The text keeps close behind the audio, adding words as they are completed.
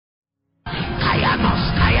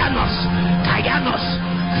Kayanos, Kayanos,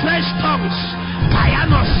 fresh tongues,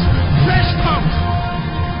 Kayanos, fresh tongues.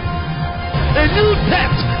 A new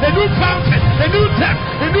depth, a new fountain, a new depth,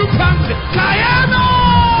 a new fountain.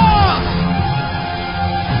 Kayanos!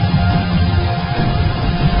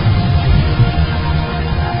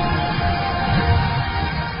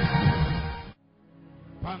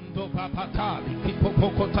 Pando papatali,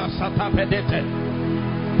 pipopokota satapedete.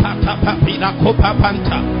 Pata papina copa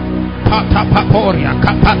panta. Pata paporia,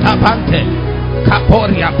 capata pante.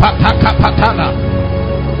 Caporia, pata capatala.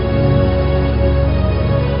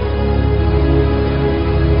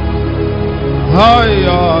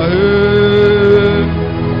 Hiya,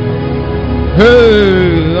 hey,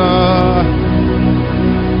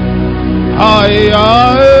 hiya,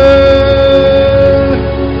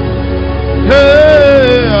 hey,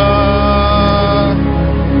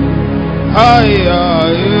 hiya,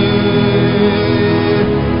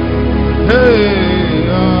 hey,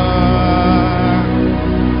 hiya.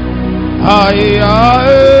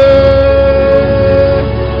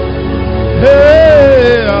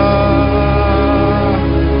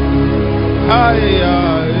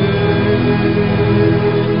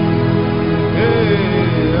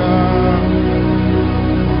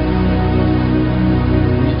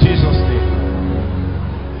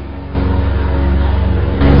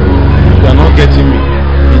 Getting me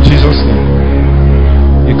in Jesus' name.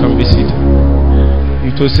 You can be seated.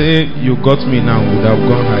 If to say you got me now would have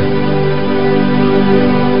gone high.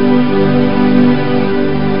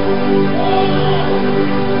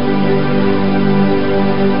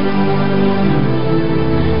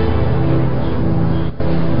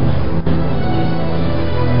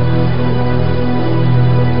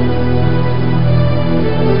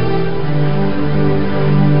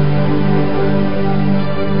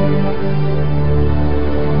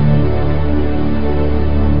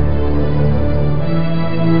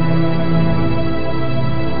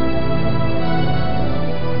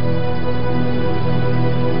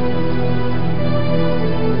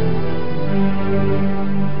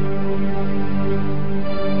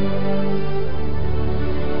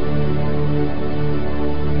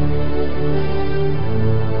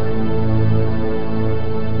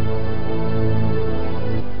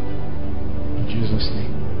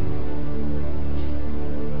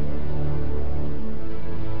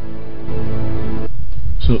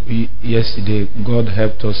 Yesterday, God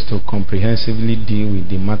helped us to comprehensively deal with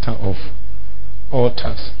the matter of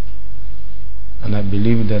altars, and I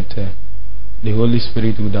believe that the Holy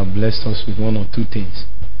Spirit would have blessed us with one or two things.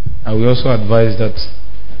 I will also advise that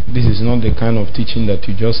this is not the kind of teaching that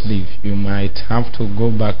you just leave. You might have to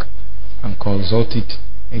go back and consult it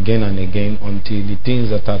again and again until the things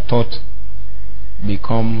that are taught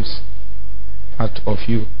becomes part of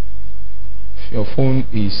you. If your phone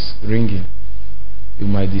is ringing, you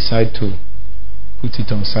might decide to put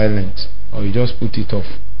it on silent, or you just put it off.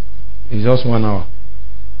 It's just 1 hour.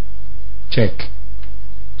 Check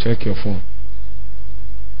your phone.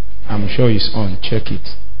 I'm sure it's on. Check it.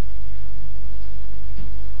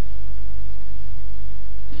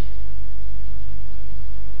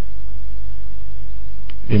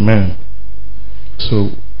 Amen. So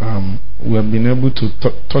we have been able to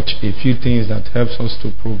touch a few things that helps us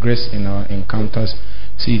to progress in our encounters.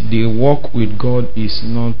 See, the walk with God is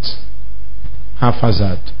not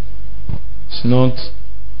haphazard. It's not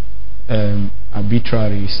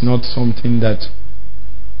arbitrary. It's not something that,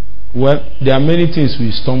 well, there are many things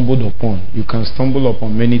we stumbled upon. You can stumble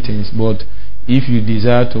upon many things, but if you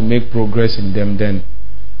desire to make progress in them, then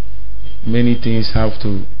many things have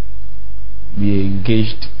to be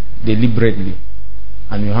engaged deliberately.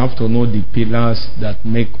 And you have to know the pillars that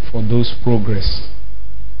make for those progress.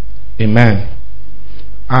 Amen.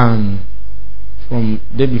 And from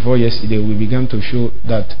day before yesterday, we began to show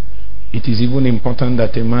that it is even important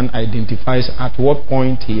that a man identifies at what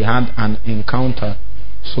point he had an encounter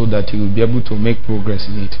so that he will be able to make progress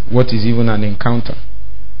in it. What is even an encounter?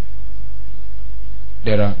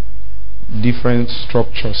 There are different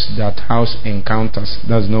structures that house encounters.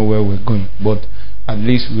 That's not where we're going. But at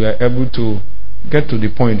least we are able to get to the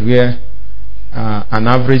point where an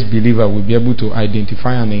average believer will be able to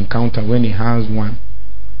identify an encounter when he has one,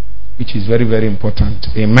 which is very, very important.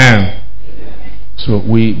 Amen. So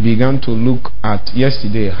we began to look at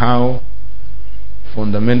yesterday how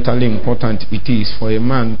fundamentally important it is for a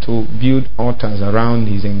man to build altars around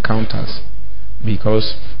his encounters,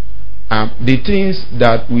 because the things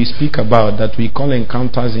that we speak about, that we call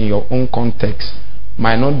encounters in your own context,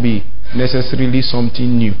 might not be necessarily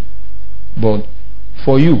something new, but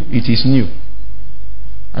for you it is new.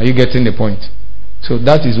 Are you getting the point? So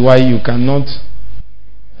that is why you cannot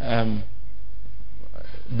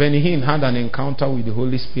Benny Hinn had an encounter with the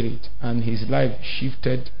Holy Spirit and his life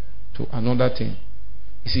shifted to another thing.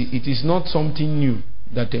 You see, it is not something new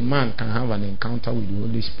that a man can have an encounter with the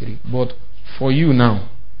Holy Spirit. But for you now,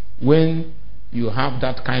 when you have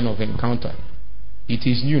that kind of encounter, it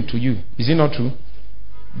is new to you. Is it not true?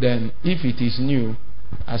 Then if it is new,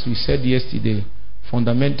 as we said yesterday,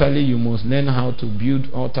 fundamentally you must learn how to build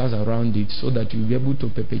altars around it so that you'll be able to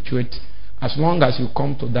perpetuate. As long as you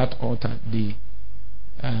come to that altar, the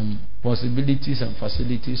possibilities and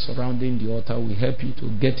facilities surrounding the altar will help you to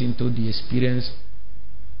get into the experience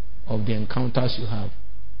of the encounters you have.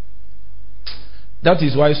 That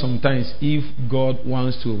is why sometimes if God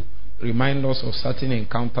wants to remind us of certain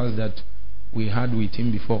encounters that we had with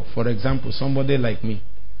him before, for example, somebody like me,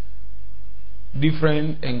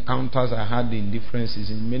 different encounters I had in different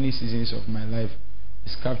seasons, many seasons of my life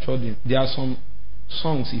is captured in. There are some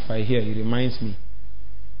songs, if I hear, it reminds me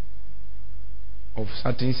of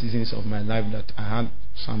certain seasons of my life that I had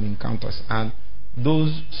some encounters. And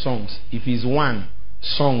those songs, if it's one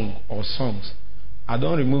song or songs, I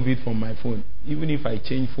don't remove it from my phone. Even if I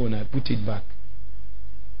change phone, I put it back.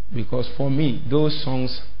 Because for me, those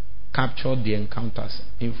songs captured the encounters.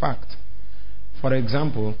 In fact, for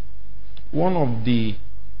example, one of the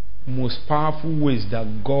most powerful ways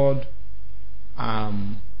that God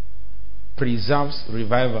preserves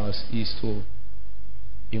revivals is to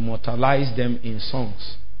immortalize them in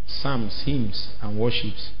songs, psalms, hymns, and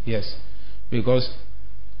worships. Yes, because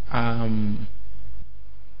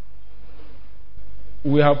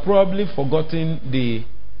we have probably forgotten the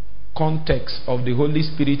context of the Holy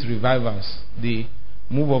Spirit revivals, the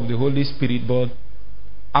move of the Holy Spirit. But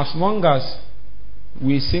as long as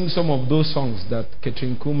we sing some of those songs that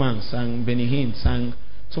Catherine Kuhlman sang, Benny Hinn sang,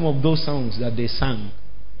 some of those songs that they sang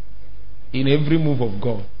in every move of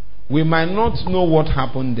God, we might not know what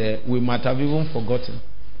happened there. We might have even forgotten.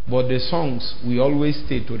 But the songs will always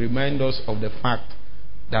stay to remind us of the fact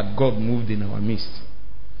that God moved in our midst.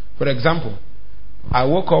 For example, I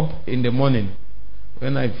woke up in the morning.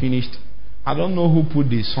 When I finished, I don't know who put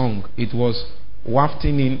the song. It was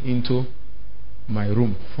wafting into my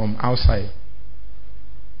room from outside.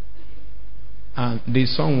 And the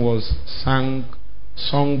song was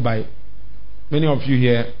sung by, many of you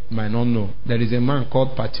here might not know, there is a man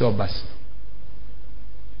called Pati Obasi.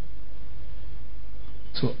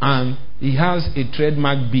 So, and he has a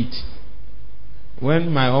trademark beat.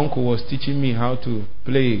 When my uncle was teaching me how to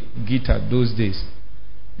play guitar those days,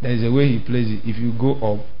 there is a way he plays it. If you go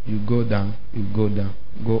up, you go down,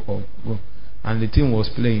 go up, go. And the thing was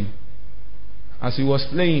playing. As he was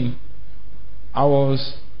playing, I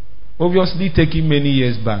was obviously taking many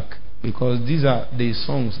years back, because these are the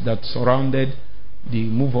songs that surrounded the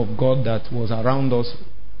move of God that was around us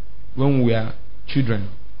when we were children.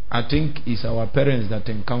 I think it's our parents that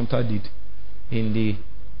encountered it in the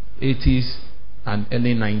 80s and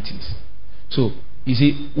early 90s. So, you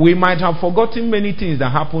see, we might have forgotten many things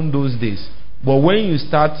that happened those days, but when you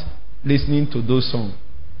start listening to those songs,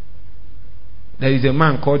 there is a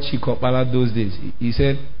man called Chico Pala those days. He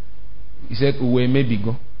said, Uwe maybe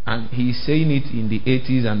go. And he's saying it in the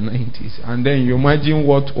 80s and 90s. And then you imagine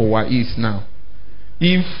what Owa is now.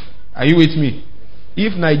 Are you with me?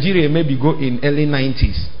 If Nigeria maybe go in early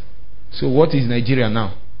 90s, so what is Nigeria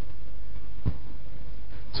now?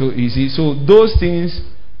 So you see, so those things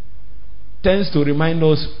tends to remind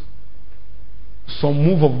us some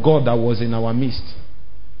move of God that was in our midst.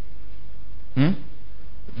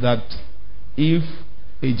 That if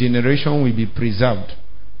a generation will be preserved,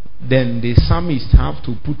 then the psalmists have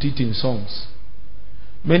to put it in songs.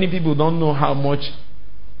 Many people don't know how much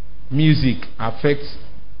music affects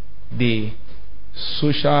the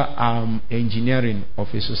social engineering of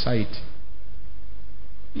a society.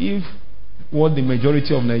 If what the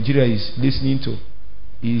majority of Nigeria is listening to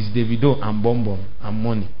is Davido and Bombom and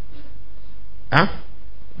money,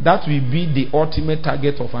 that will be the ultimate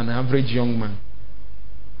target of an average young man.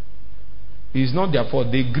 It's not their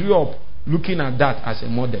fault. They grew up looking at that as a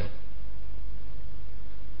model.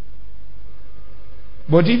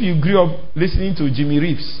 But if you grew up listening to Jimmy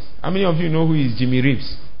Reeves, how many of you know who is Jimmy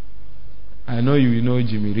Reeves? I know you know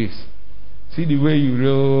Jimmy Reeves. See the way you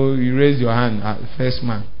raise your hand at first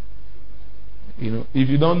man. You know, if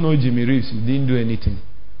you don't know Jimmy Reeves, you didn't do anything.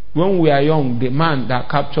 When we are young, the man that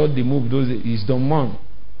captured the move those days is Don Mon.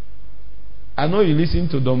 I know you listen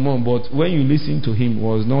to Don Mon, but when you listen to him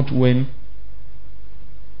was not when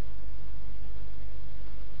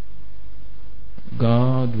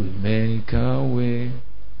God will make a way.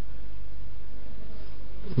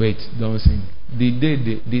 Wait, don't sing.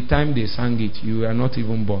 The time they sang it, you were not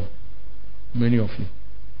even born. Many of you.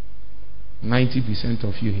 90%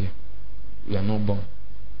 of you here, you are not born.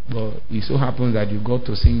 But it so happens that you got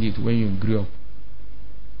to sing it when you grew up.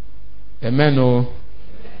 Amen. Oh.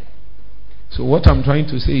 So what I'm trying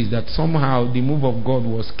to say is that somehow the move of God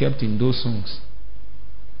was kept in those songs.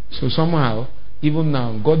 So somehow, even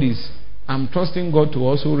now, I'm trusting God to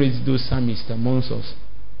also raise those psalmists amongst us.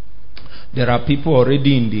 There are people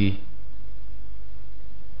already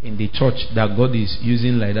in the church that God is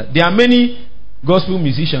using like that. There are many gospel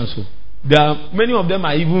musicians. So many of them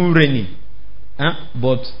are even reigning.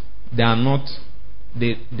 But they are not,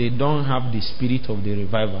 they don't have the spirit of the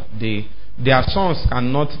revival. Their songs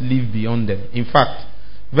cannot live beyond them. In fact,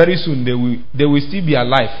 very soon they will still be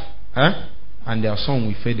alive, and their song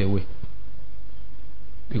will fade away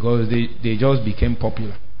because they just became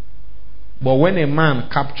popular. But when a man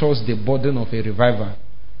captures the burden of a revival,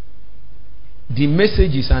 the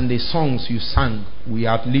messages and the songs you sang will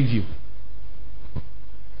outlive you.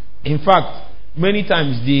 In fact, many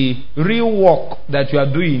times the real work that you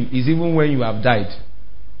are doing is even when you have died.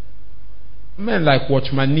 Men like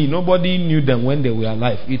Watchman Nee, nobody knew them when they were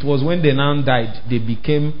alive. It was when they now died, they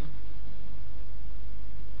became.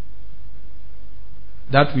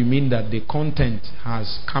 That will mean that the content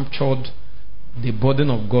has captured the burden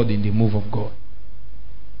of God in the move of God.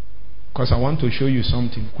 Because I want to show you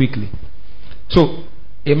something quickly. So,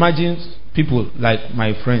 imagine people like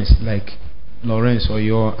my friends, like Lawrence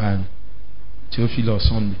Oyo and Theophilus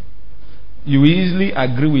Sunday. You will easily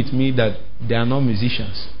agree with me that they are not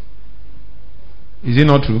musicians. Is it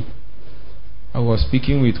not true? I was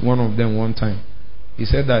speaking with one of them one time. He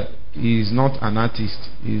said that he is not an artist.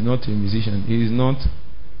 He is not a musician. He is not.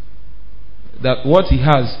 That what he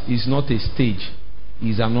has is not a stage.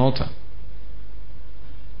 He is an altar.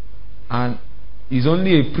 And it's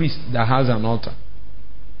only a priest that has an altar.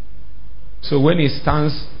 So when he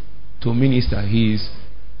stands to minister, he is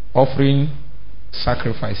offering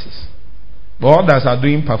sacrifices. But others are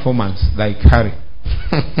doing performance, like Harry.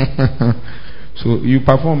 So you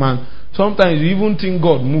perform, and sometimes you even think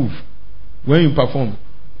God move when you perform.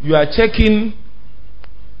 You are checking.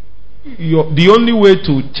 The only way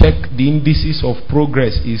to check the indices of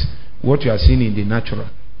progress is what you are seeing in the natural.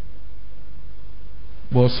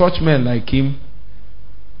 But such men like him,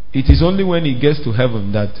 it is only when he gets to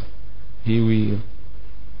heaven that he will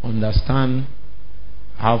understand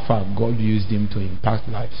how far God used him to impact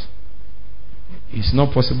lives. It's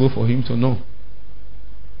not possible for him to know.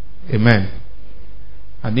 Amen.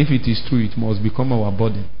 And if it is true, it must become our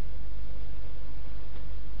burden.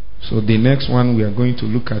 So the next one we are going to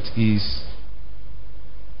look at is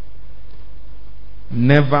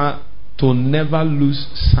never lose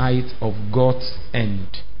sight of God's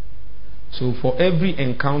end. So for every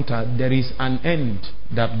encounter, there is an end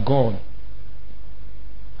that God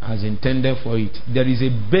has intended for it. There is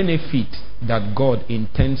a benefit that God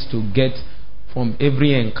intends to get from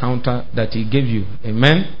every encounter that He gave you.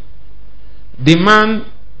 Amen. The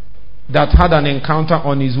man that had an encounter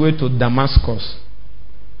on his way to Damascus,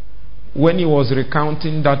 when he was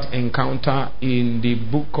recounting that encounter in the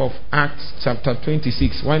book of Acts chapter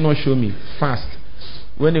 26, why not show me fast?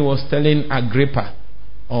 When he was telling Agrippa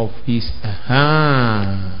of his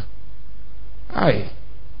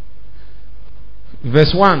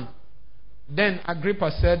verse 1. Then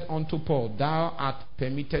Agrippa said unto Paul, Thou art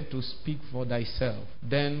permitted to speak for thyself.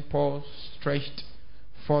 Then Paul stretched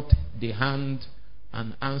forth the hand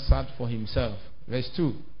and answered for himself. Verse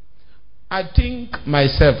 2. I think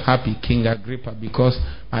myself happy, King Agrippa, because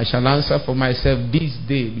I shall answer for myself this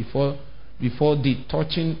day before thee,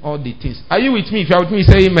 touching all the things. Are you with me? If you are with me,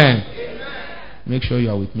 say amen. Amen. Make sure you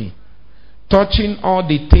are with me. Touching all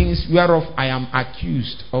the things whereof I am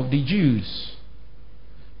accused of the Jews,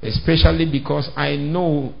 especially because I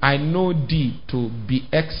know thee to be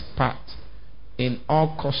expert in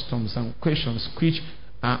all customs and questions which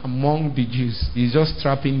are among the Jews. He's just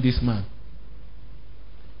trapping this man.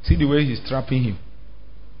 See the way he's trapping him.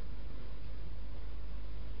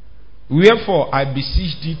 Wherefore I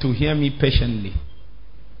beseech thee to hear me patiently.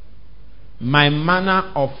 My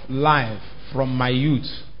manner of life from my youth,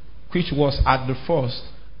 which was at the first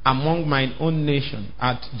among mine own nation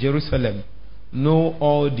at Jerusalem, know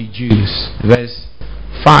all the Jews. Verse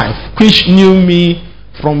 5. Which knew me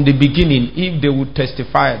from the beginning, if they would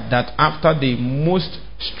testify that after the most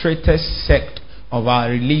straightest sect of our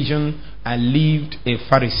religion I lived a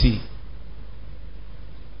Pharisee.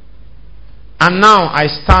 And now I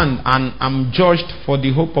stand and am judged for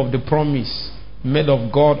the hope of the promise made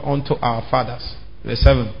of God unto our fathers. Verse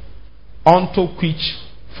 7. Unto which,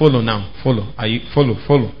 follow now, follow. Are you follow?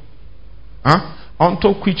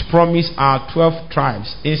 Unto which promise our 12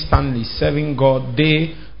 tribes instantly serving God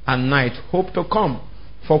day and night hope to come,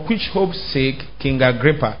 for which hope's sake, King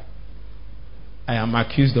Agrippa, I am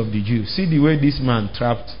accused of the Jews. See the way this man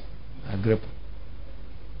trapped Agrippa.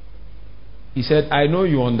 He said, I know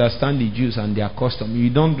you understand the Jews and their custom.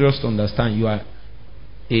 You don't just understand, you are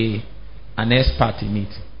an expert in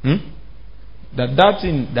it. That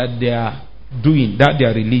thing that they are doing, that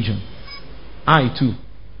their religion, I too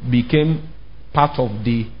became part of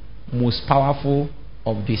the most powerful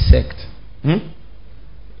of the sect.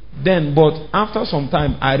 Then, but after some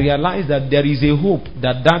time, I realized that there is a hope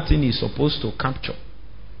that thing is supposed to capture.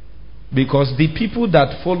 Because the people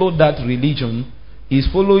that follow that religion is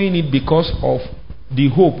following it because of the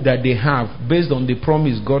hope that they have based on the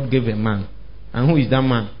promise God gave a man. And who is that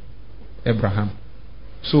man? Abraham.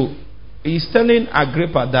 So, he's telling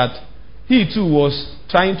Agrippa that he too was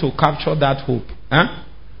trying to capture that hope.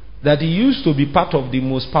 That he used to be part of the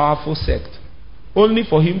most powerful sect. Only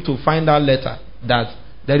for him to find out later that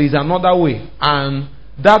there is another way. And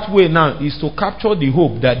that way now is to capture the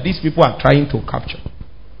hope that these people are trying to capture.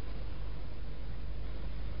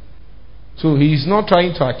 So he is not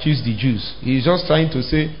trying to accuse the Jews. He is just trying to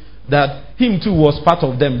say that him too was part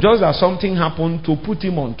of them. Just as something happened to put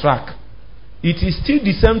him on track. It is still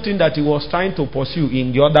the same thing that he was trying to pursue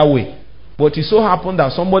in the other way. But it so happened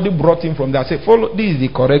that somebody brought him from there and said, follow, this is the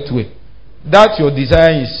correct way. That your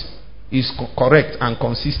desire is correct and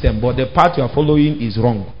consistent, but the path you are following is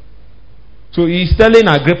wrong. So he is telling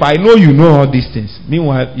Agrippa, I know you know all these things.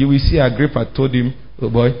 Meanwhile, you will see Agrippa told him, oh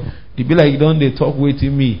boy, they be like, don't they talk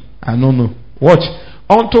waiting me? I don't know. Watch.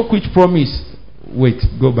 Unto which promise, wait,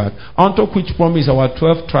 go back. Unto which promise our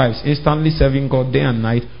 12 tribes, instantly serving God day and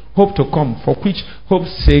night, hope to come, for which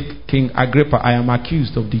hope's sake, King Agrippa, I am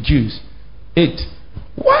accused of the Jews. 8.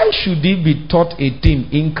 Why should it be taught a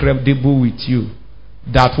thing incredible with you?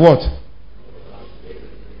 That what?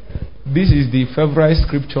 This is the favorite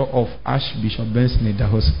scripture of Archbishop Benson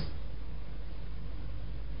Idahosa.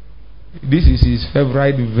 This is his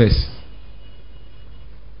favorite verse.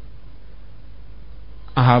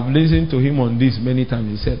 I have listened to him on this many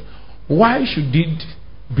times. He said, why should it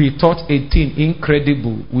be taught a thing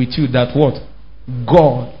incredible with you that what?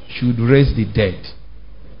 God should raise the dead.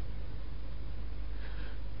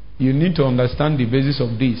 You need to understand the basis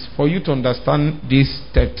of this. For you to understand this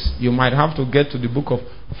text, you might have to get to the book of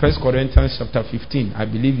 1 Corinthians chapter 15. I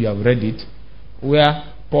believe you have read it.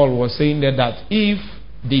 Where Paul was saying that if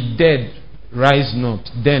the dead rise not,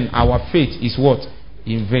 then our faith is what?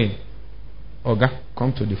 In vain. Oga,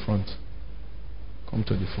 come to the front. Come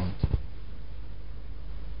to the front.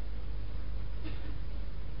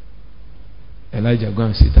 Elijah, go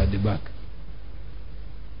and sit at the back.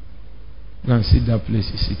 Go and sit that place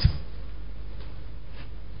you sit.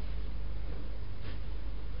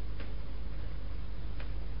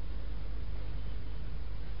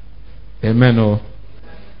 Amen. Oh,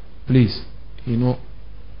 please,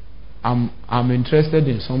 I'm interested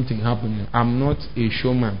in something happening. I'm not a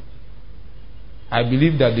showman. I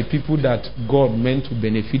believe that the people that God meant to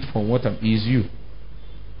benefit from what is you.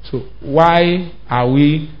 So why are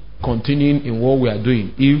we continuing in what we are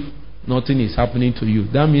doing if nothing is happening to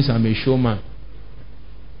you? That means I'm a showman.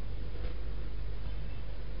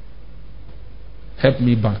 Help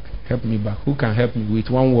me back. Help me back. Who can help me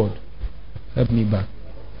with one word? Help me back.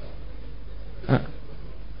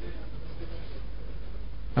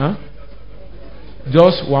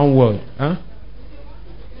 Just one word.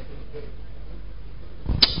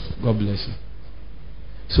 God bless you.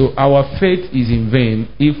 So our faith is in vain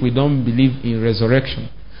if we don't believe in resurrection.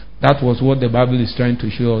 That was what the Bible is trying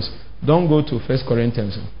to show us. Don't go to 1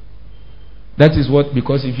 Corinthians. That is what,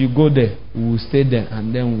 because if you go there, we will stay there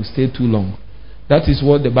and then we will stay too long. That is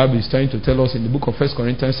what the Bible is trying to tell us in the book of 1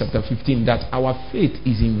 Corinthians chapter 15, that our faith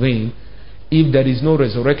is in vain if there is no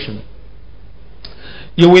resurrection.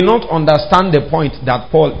 You will not understand the point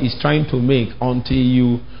that Paul is trying to make until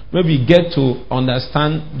you maybe get to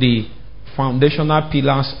understand the foundational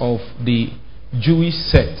pillars of the Jewish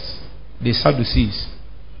sects, the Sadducees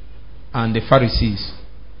and the Pharisees.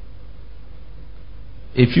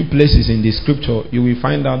 A few places in the scripture you will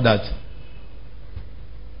find out that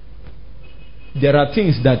there are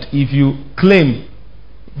things that if you claim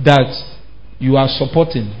that you are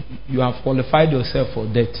supporting, you have qualified yourself for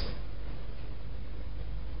death.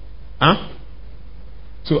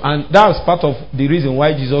 So, and that's part of the reason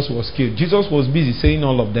why Jesus was killed. Jesus was busy saying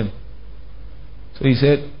all of them. So he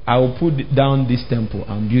said, I will put down this temple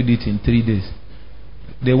and build it in 3 days.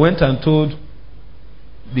 They went and told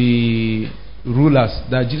the rulers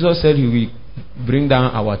that Jesus said he will bring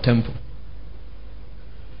down our temple.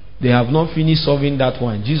 They have not finished solving that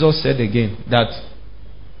one. Jesus said again that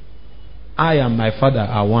I and my Father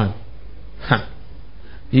are one. Huh.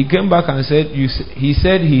 He came back and said, he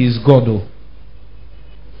said he is God. Oh.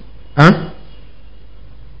 Huh?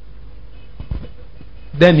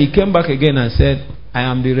 Then he came back again and said, I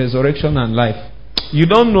am the resurrection and life. You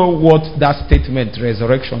don't know what that statement,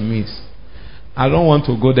 resurrection, means. I don't want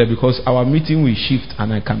to go there because our meeting will shift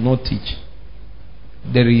and I cannot teach.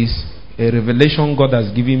 There is a revelation God has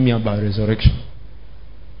given me about resurrection.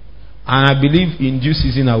 And I believe in due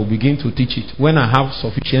season I will begin to teach it. When I have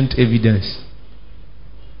sufficient evidence,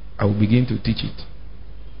 I will begin to teach it.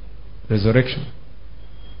 Resurrection.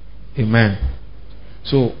 Amen.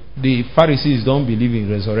 So the Pharisees don't believe in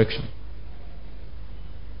resurrection.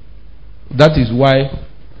 That is why,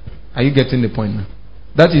 are you getting the point now?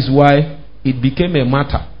 That is why it became a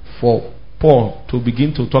matter for Paul to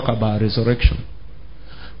begin to talk about resurrection.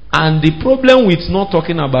 And the problem with not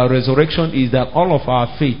talking about resurrection is that all of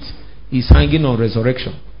our faith is hanging on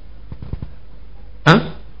resurrection.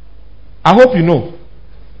 Huh? I hope you know.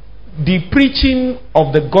 The preaching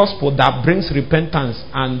of the gospel that brings repentance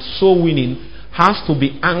and soul winning has to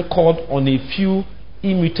be anchored on a few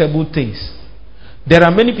immutable things. There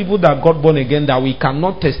are many people that got born again that we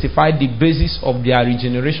cannot testify the basis of their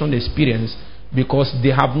regeneration experience because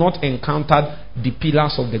they have not encountered the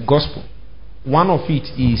pillars of the gospel. One of it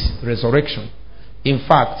is resurrection. In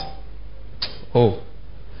fact,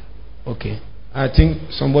 I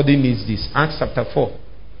think somebody needs this. Acts chapter 4.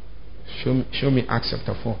 Show me Acts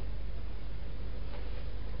chapter 4.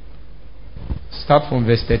 Start from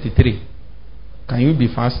verse 33. Can you be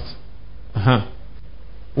fast?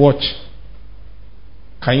 Watch.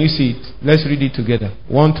 Can you see it? Let's read it together.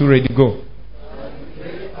 1, 2, ready, go.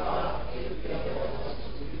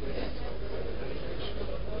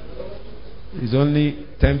 It's only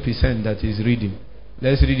 10% that is reading.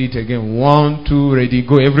 Let's read it again. 1, 2, ready,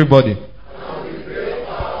 go. Everybody.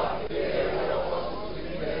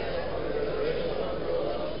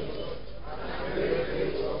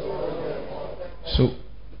 So,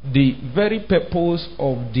 the very purpose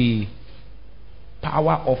of the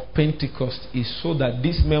power of Pentecost is so that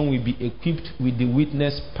these men will be equipped with the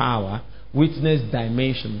witness power, witness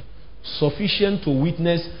dimension, sufficient to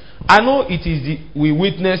witness. I know it is we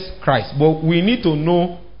witness Christ, but we need to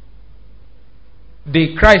know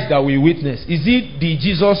the Christ that we witness. Is it the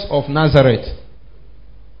Jesus of Nazareth?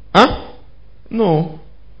 Huh? No.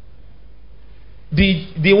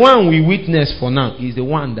 The one we witness for now is the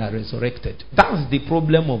one that resurrected. That's the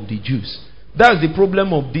problem of the Jews. That's the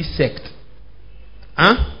problem of this sect.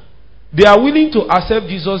 Huh? They are willing to accept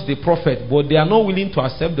Jesus the prophet, but they are not willing to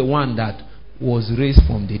accept the one that was raised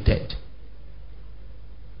from the dead.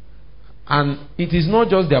 And it is not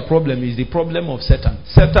just their problem, it's the problem of Satan.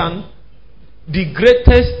 Satan, the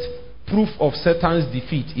greatest proof of Satan's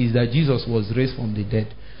defeat is that Jesus was raised from the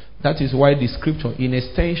dead. That is why the scripture, in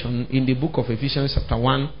extension, in the book of Ephesians chapter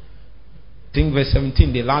 1, I think verse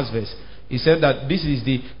 17, the last verse, he said that this is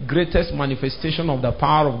the greatest manifestation of the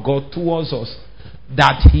power of God towards us,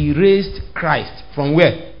 that he raised Christ from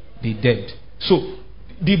where? The dead. So,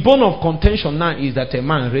 the bone of contention now is that a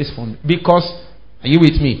man raised from, because, are you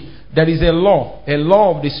with me? There is a law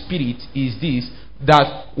of the spirit is this,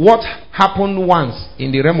 that what happened once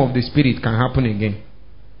in the realm of the spirit can happen again.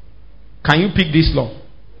 Can you pick this law?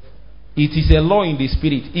 It is a law in the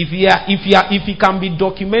spirit. If it can be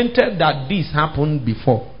documented that this happened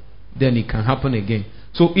before, then it can happen again.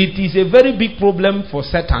 So it is a very big problem for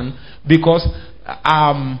Satan, because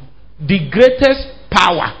the greatest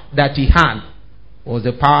power that he had was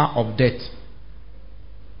the power of death.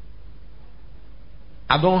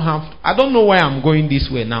 I don't know why I'm going this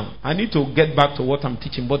way now. I need to get back to what I'm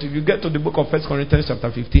teaching. But if you get to the book of 1 Corinthians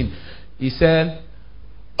chapter 15, he said,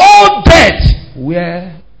 "O death,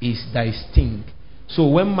 where is thy sting?" So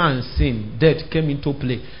when man sinned, death came into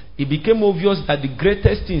play. It became obvious that the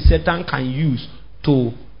greatest thing Satan can use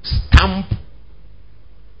to stamp,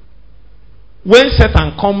 when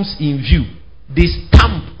Satan comes in view, the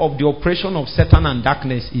stamp of the operation of Satan and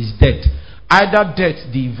darkness is death. Either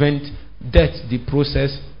death, the event, death, the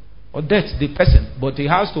process, or death, the person. But it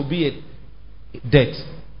has to be a death.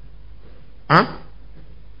 Huh?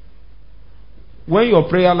 When your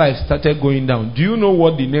prayer life started going down, do you know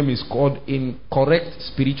what the name is called in correct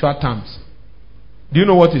spiritual terms? Do you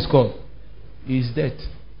know what it's called? It's death.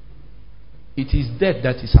 It is death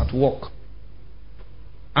that is at work.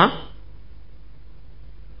 Huh?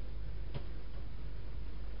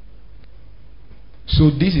 So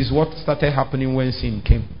this is what started happening when sin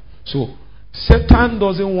came. So Satan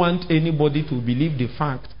doesn't want anybody to believe the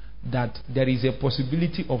fact that there is a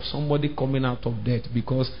possibility of somebody coming out of death,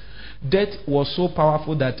 because death was so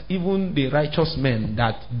powerful that even the righteous men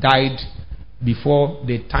that died before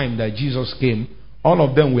the time that Jesus came, all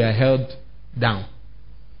of them were held down.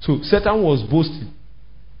 So Satan was boasting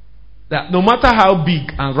that no matter how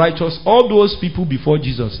big and righteous, all those people before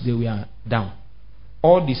Jesus, they were down.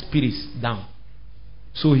 All the spirits down.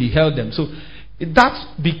 So he held them. So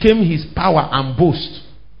that became his power and boast.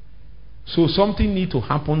 So something need to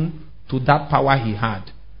happen to that power he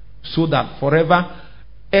had, so that forever,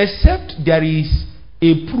 except there is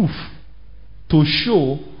a proof to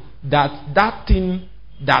show that that thing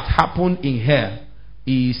that happened in hell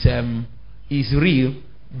is real,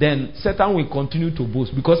 then Satan will continue to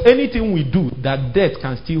boast. Because anything we do that death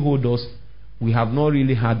can still hold us, we have not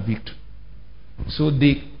really had victory. So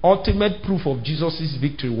the ultimate proof of Jesus'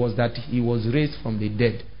 victory was that he was raised from the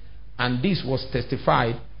dead. And this was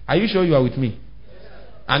testified. Are you sure you are with me?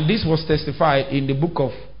 And this was testified in the book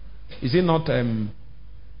of, is it not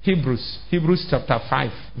Hebrews? Hebrews chapter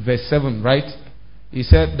 5 verse 7, right? He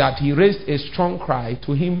said that he raised a strong cry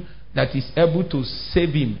to him that is able to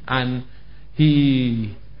save him. And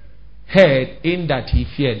he heard in that he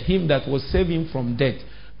feared him that was saving from death.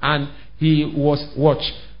 And he was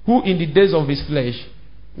watched, who in the days of his flesh,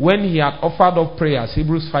 when he had offered up prayers,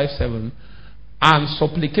 Hebrews 5:7, and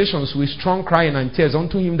supplications with strong crying and tears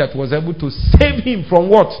unto him that was able to save him from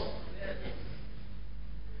what?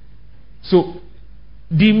 So,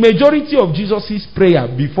 the majority of Jesus' prayer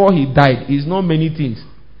before he died is not many things.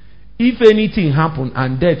 If anything happened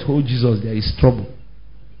and death hold Jesus, there is trouble.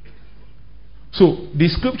 So, the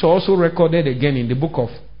scripture also recorded again in the book of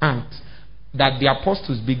Acts that the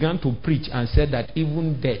apostles began to preach and said that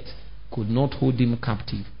even death could not hold him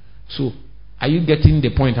captive. So, are you getting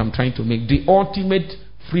the point I'm trying to make? The ultimate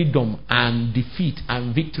freedom and defeat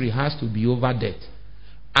and victory has to be over death.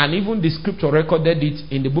 And even the scripture recorded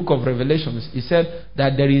it in the book of Revelations. It said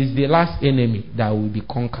that there is the last enemy that will be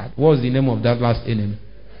conquered. What was the name of that last enemy?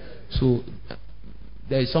 So,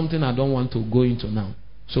 there is something I don't want to go into now.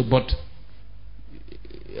 So, but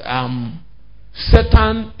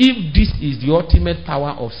Satan, if this is the ultimate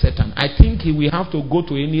power of Satan, I think he will have to go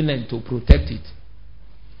to any length to protect it.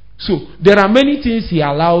 So, there are many things he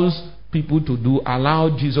allows people to do,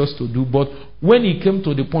 allowed Jesus to do, but when he came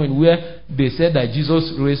to the point where they said that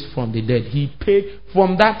Jesus raised from the dead, he paid,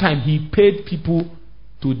 from that time, he paid people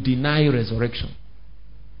to deny resurrection.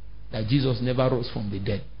 That Jesus never rose from the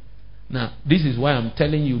dead. Now, this is why I'm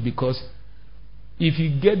telling you, because if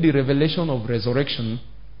you get the revelation of resurrection,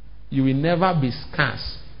 you will never be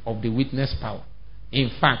scarce of the witness power.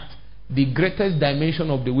 In fact, the greatest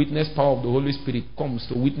dimension of the witness power of the Holy Spirit comes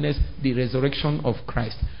to witness the resurrection of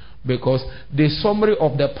Christ. Because the summary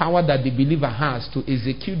of the power that the believer has to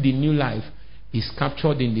execute the new life is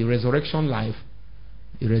captured in the resurrection life,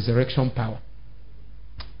 the resurrection power.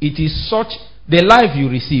 It is such, the life you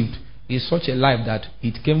received is such a life that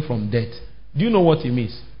it came from death. Do you know what it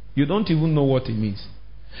means? You don't even know what it means.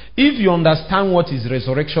 If you understand what is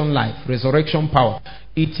resurrection life, resurrection power,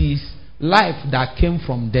 it is life that came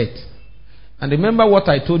from death. And remember what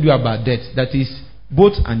I told you about death, that is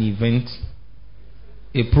both an event,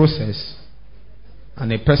 a process,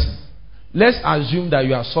 and a person. Let's assume that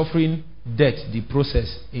you are suffering death, the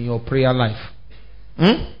process, in your prayer life.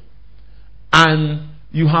 And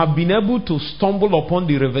you have been able to stumble upon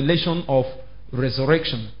the revelation of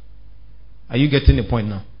resurrection. Are you getting the point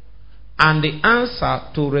now? And the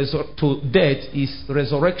answer to death is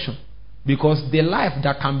resurrection. Because the life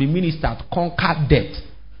that can be ministered conquered death.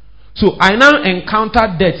 So I now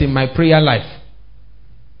encounter death in my prayer life.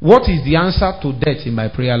 What is the answer to death in my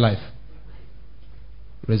prayer life?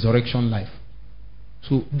 Resurrection life.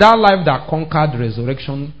 So that life that conquered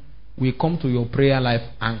resurrection will come to your prayer life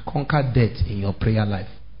and conquer death in your prayer life.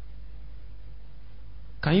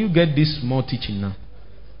 Can you get this small teaching now?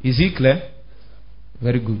 Is it clear?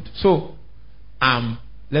 Very good. So,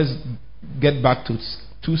 let's get back to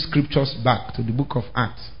two scriptures back to the book of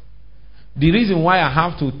Acts. The reason why I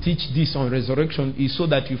have to teach this on resurrection is so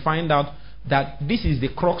that you find out that this is the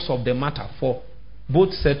crux of the matter for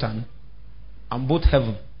both Satan and both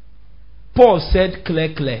heaven. Paul said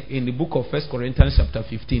clear in the book of 1 Corinthians chapter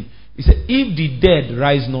 15. He said, if the dead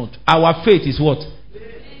rise not, our faith is what?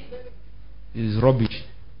 It is rubbish.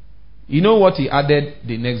 You know what he added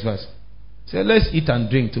the next verse? He said, let's eat and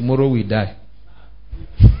drink, tomorrow we die.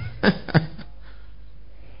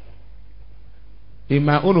 In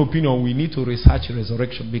my own opinion, we need to research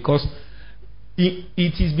resurrection, because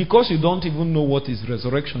it is because you don't even know what is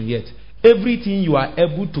resurrection yet. Everything you are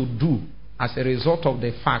able to do as a result of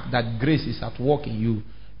the fact that grace is at work in you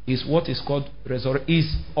is what is called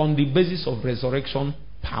is on the basis of resurrection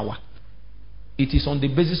power. It is on the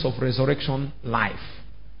basis of resurrection life.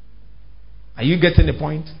 Are you getting the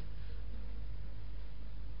point?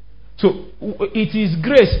 So it is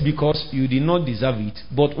grace because you did not deserve it.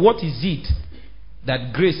 But what is it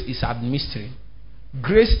that grace is administering?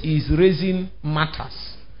 Grace is raising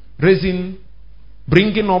matters,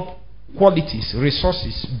 bringing up qualities,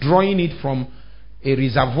 resources, drawing it from a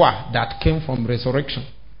reservoir that came from resurrection.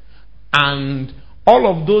 And all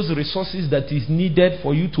of those resources that is needed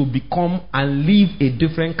for you to become and live a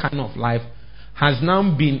different kind of life has now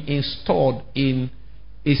been installed in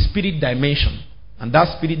a spirit dimension. And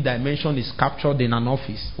that spirit dimension is captured in an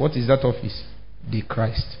office. What is that office? The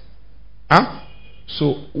Christ.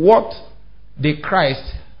 So what the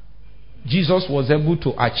Christ, Jesus was able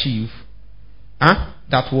to achieve,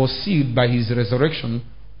 that was sealed by his resurrection,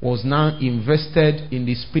 was now invested in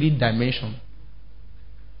the spirit dimension.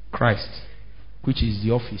 Christ, which is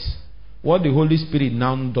the office. What the Holy Spirit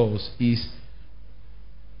now does is,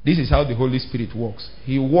 this is how the Holy Spirit works.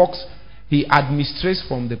 He administrates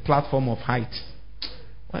from the platform of height.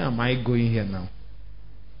 Why am I going here now?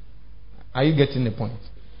 Are you getting the point?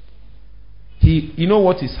 You know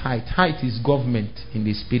what is height? Height is government in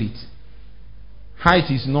the spirit. Height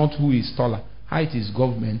is not who is taller. Height is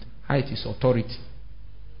government. Height is authority.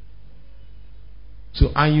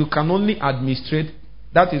 So, and you can only administrate.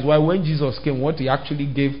 That is why when Jesus came, what he actually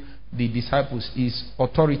gave the disciples is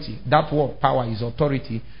authority. That word power is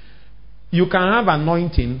authority. You can have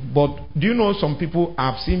anointing, but do you know some people,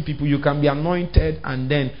 I've seen people, you can be anointed and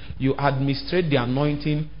then you administrate the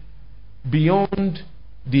anointing beyond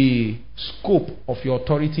the scope of your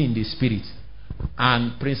authority in the spirit.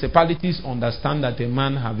 And principalities understand that a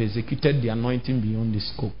man have executed the anointing beyond the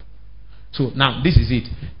scope. So now this is it.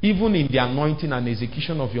 Even in the anointing and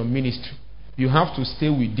execution of your ministry, you have to stay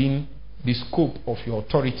within the scope of your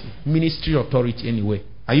authority. Ministry authority anyway.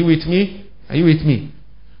 Are you with me? Are you with me?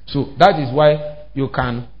 So that is why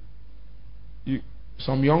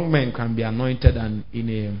some young men can be anointed and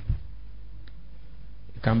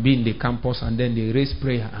can be in the campus and then they raise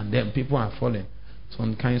prayer and then people are falling.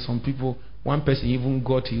 Some people, one person even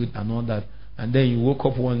got healed and all that, and then you woke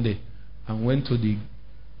up one day and went to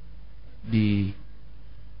the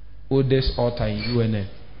oldest altar in UNN,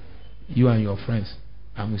 you and your friends,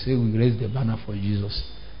 and we say we raise the banner for Jesus,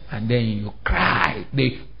 and then you cry.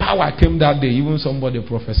 The power came that day. Even somebody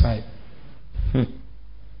prophesied,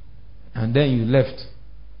 and then you left.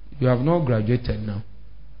 You have not graduated now.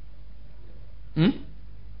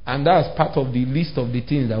 And that's part of the list of the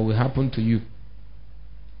things that will happen to you.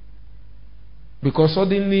 Because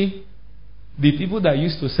suddenly, the people that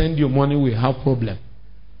used to send you money will have problem.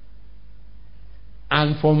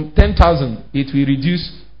 And from 10,000, it will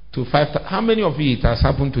reduce to 5,000. How many of you it has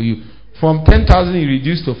happened to you? From 10,000, it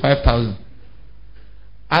reduced to 5,000.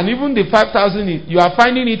 And even the 5,000, you are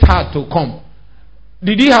finding it hard to come.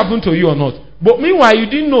 Did it happen to you or not? But meanwhile, you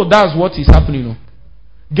didn't know that's what is happening. No?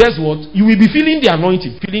 Guess what? You will be feeling the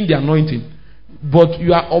anointing. But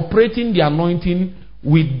you are operating the anointing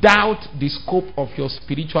without the scope of your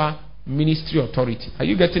spiritual ministry authority. Are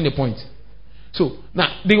you getting the point? So,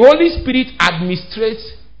 now, the Holy Spirit administrates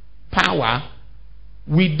power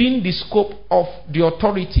within the scope of the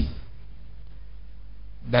authority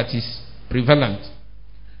that is prevalent.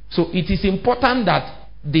 So, it is important that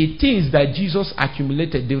the things that Jesus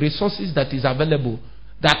accumulated, the resources that is available,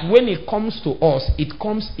 that when it comes to us, it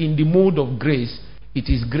comes in the mode of grace. It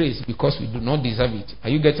is grace because we do not deserve it. Are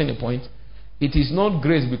you getting the point? It is not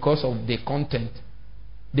grace because of the content.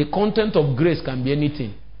 The content of grace can be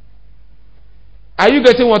anything. Are you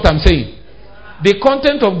getting what I'm saying? The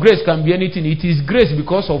content of grace can be anything. It is grace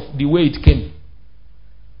because of the way it came.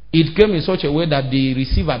 It came in such a way that the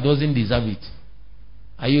receiver doesn't deserve it.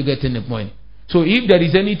 Are you getting the point? So if there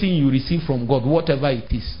is anything you receive from God, whatever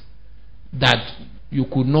it is, that you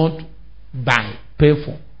could not pay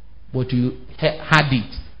for, but you had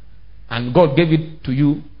it, and God gave it to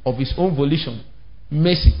you of his own volition,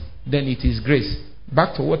 mercy, then it is grace.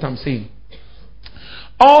 Back to what I'm saying.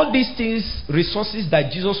 All these things, resources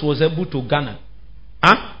that Jesus was able to garner,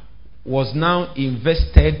 was now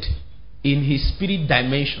invested in his spirit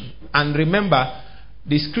dimension. And remember,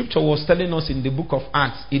 the scripture was telling us in the book of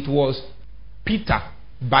Acts, it was Peter,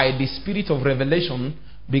 by the spirit of revelation,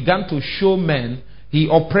 began to show men. He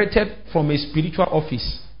operated from a spiritual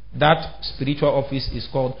office. That spiritual office is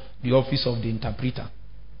called the office of the interpreter.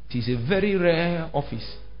 It is a very rare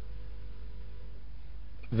office.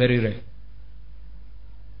 Very rare.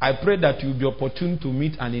 I pray that you'll be opportune to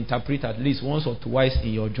meet an interpreter at least once or twice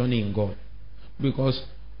in your journey in God. Because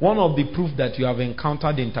one of the proof that you have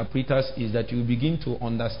encountered interpreters is that you begin to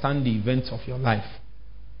understand the events of your life.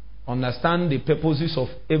 Understand the purposes of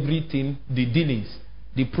everything, the dealings,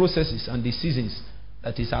 the processes and the seasons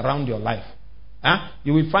that is around your life.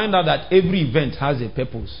 You will find out that every event has a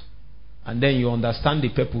purpose. And then you understand the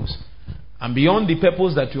purpose. And beyond the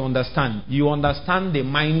purpose that you understand the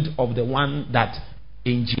mind of the one that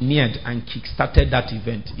engineered and kick-started that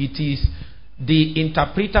event. It is the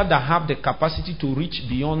interpreter that have the capacity to reach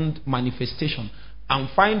beyond manifestation and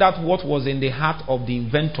find out what was in the heart of the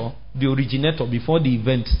inventor, the originator, before the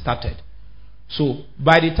event started. So,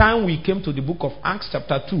 by the time we came to the book of Acts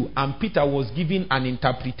chapter 2, and Peter was giving an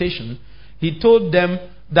interpretation, he told them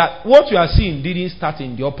that what you are seeing didn't start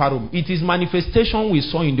in the upper room. It is manifestation we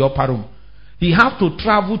saw in the upper room. He had to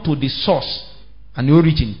travel to the source and the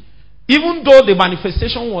origin. Even though the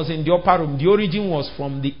manifestation was in the upper room, the origin was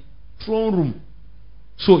from the throne room.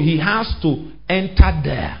 So he has to enter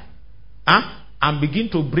there and begin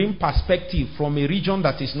to bring perspective from a region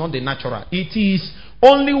that is not the natural. It is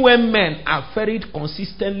only when men are ferried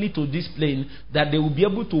consistently to this plane that they will be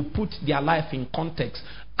able to put their life in context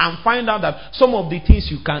and find out that some of the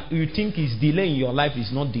things you think is delay in your life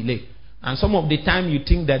is not delay. And some of the time you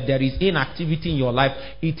think that there is inactivity in your life,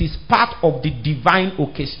 it is part of the divine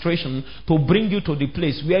orchestration to bring you to the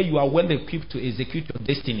place where you are well equipped to execute your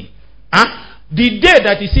destiny. The day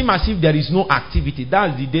that it seems as if there is no activity,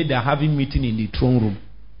 that's the day they are having meeting in the throne room.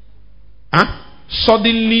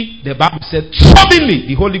 Suddenly, the Bible said, suddenly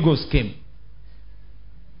the Holy Ghost came.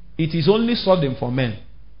 It is only sudden for men.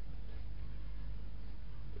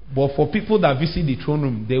 But for people that visit the throne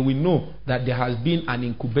room, they will know that there has been an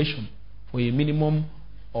incubation for a minimum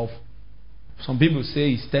of, some people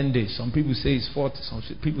say it's 10 days, some people say it's 40, some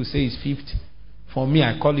people say it's 50. For me,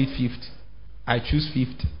 I call it 50. I choose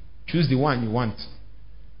 50. Choose the one you want.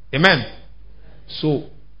 Amen. So,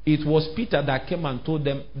 it was Peter that came and told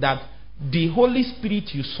them that the Holy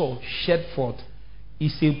Spirit you saw shed forth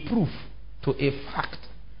is a proof to a fact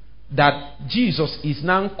that Jesus is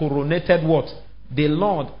now coronated what? The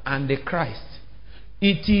Lord and the Christ.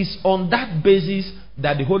 It is on that basis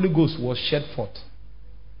that the Holy Ghost was shed forth.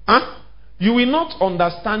 You will not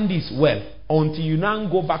understand this well until you now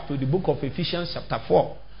go back to the book of Ephesians chapter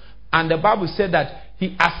 4. And the Bible said that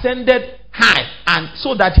he ascended high and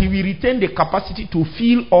so that he will retain the capacity to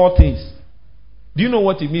feel all things. Do you know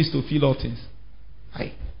what it means to feel all things?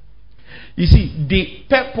 High. You see, the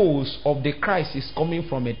purpose of the Christ is coming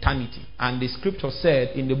from eternity. And the scripture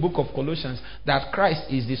said in the book of Colossians that Christ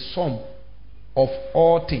is the sum of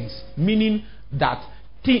all things. Meaning that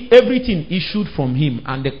everything issued from him,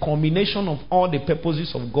 and the culmination of all the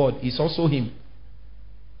purposes of God is also him.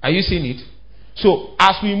 Are you seeing it? So,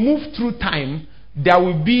 as we move through time, there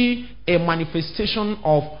will be a manifestation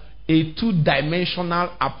of a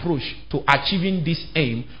two-dimensional approach to achieving this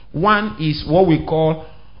aim. One is what we call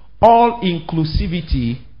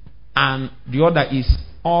all-inclusivity, and the other is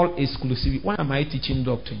all-exclusivity. Why am I teaching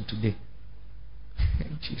doctrine today?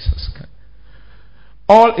 Jesus Christ.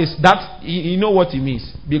 All is that, you know what it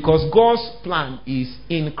means. Because God's plan is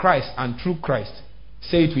in Christ and through Christ.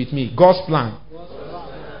 Say it with me. God's plan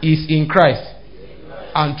is in Christ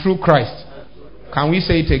and through Christ. Can we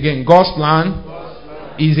say it again? God's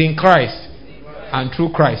plan is in Christ and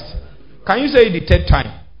through Christ. Can you say it the third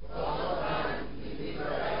time?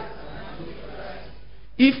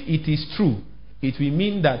 If it is true, it will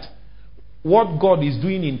mean that what God is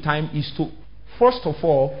doing in time is to, first of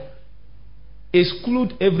all,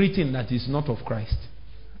 exclude everything that is not of Christ.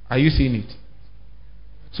 Are you seeing it?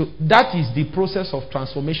 So that is the process of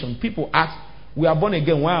transformation. People ask, we are born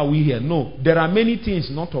again, why are we here? No, there are many things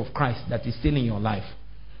not of Christ that is still in your life.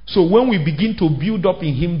 So when we begin to build up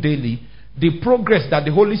in him daily, the progress that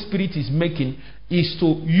the Holy Spirit is making is to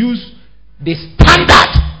use the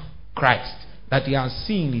standard Christ that he has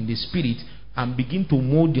seen in the Spirit and begin to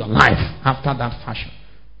mold your life after that fashion.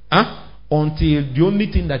 Until the only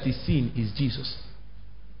thing that is seen is Jesus.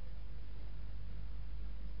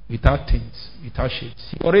 Without tints, without shades.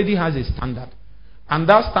 He already has a standard. And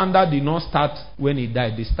that standard did not start when he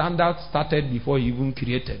died. The standard started before he even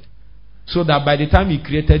created. So that by the time he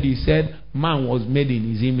created, he said, man was made in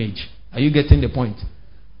his image. Are you getting the point?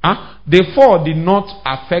 The fall did not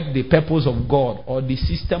affect the purpose of God or the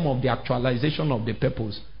system of the actualization of the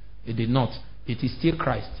purpose. It did not. It is still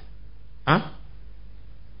Christ.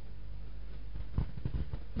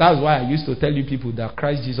 That's why I used to tell you people that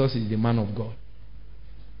Christ Jesus is the man of God.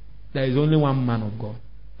 There is only one man of God.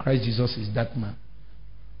 Christ Jesus is that man.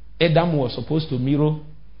 Adam was supposed to mirror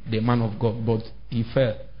the man of God, but he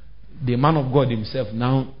fell. The man of God himself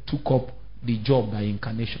now took up the job by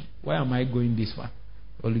incarnation. Why am I going this far?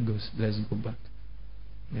 Holy Ghost, let's go back.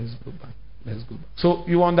 Let's go back. Let's go back. So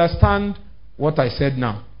you understand what I said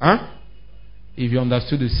now? If you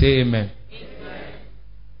understood it, say amen. Amen.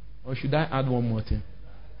 Or should I add one more thing?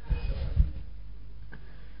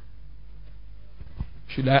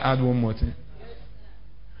 Should I add one more thing?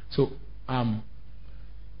 So,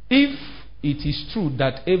 if it is true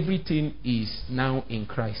that everything is now in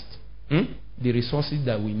Christ, the resources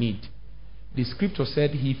that we need, the scripture said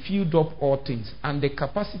he filled up all things, and the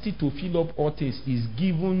capacity to fill up all things is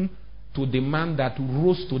given to the man that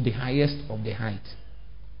rose to the highest of the height.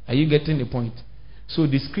 Are you getting the point? So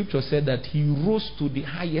the scripture said that he rose to the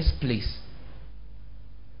highest place.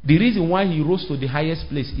 The reason why he rose to the highest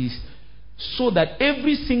place is so that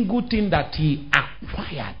every single thing that he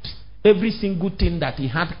acquired, every single thing that he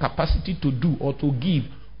had capacity to do or to give,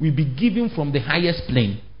 will be given from the highest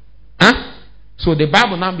plane. So the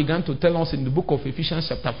Bible now began to tell us in the book of Ephesians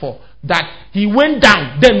chapter 4 that he went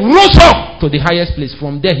down, then rose up to the highest place.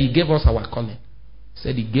 From there he gave us our calling. He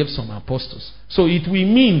said he gave some apostles. So it will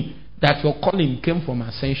mean that your calling came from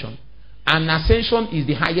ascension. And ascension is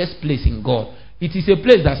the highest place in God. It is a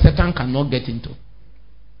place that Satan cannot get into.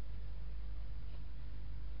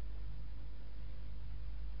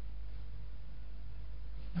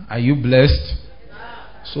 Are you blessed?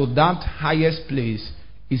 So that highest place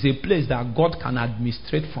is a place that God can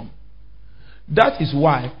administrate from. That is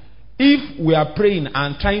why if we are praying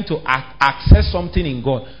and trying to access something in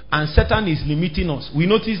God and Satan is limiting us, we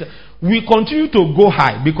notice that we continue to go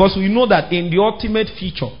high because we know that in the ultimate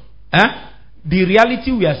future, the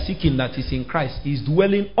reality we are seeking that is in Christ is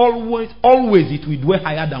dwelling always it will dwell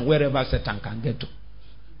higher than wherever Satan can get to.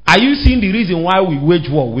 Are you seeing the reason why we wage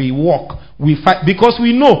war, we walk, we fight? Because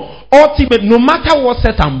we know ultimately, no matter what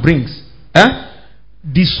Satan brings,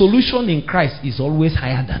 the solution in Christ is always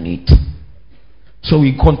higher than it. So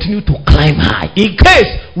we continue to climb high. In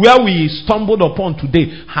case where we stumbled upon today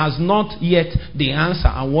has not yet the answer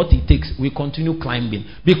and what it takes, we continue climbing.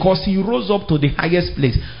 Because he rose up to the highest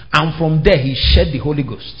place. And from there he shed the Holy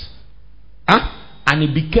Ghost. And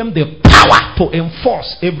it became the power to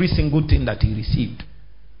enforce every single thing that he received.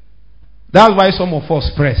 That's why some of us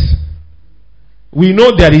press. We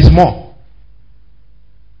know there is more.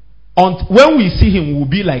 When we see him, we'll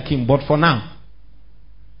be like him. But for now.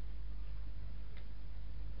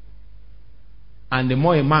 And the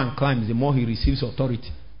more a man climbs, the more he receives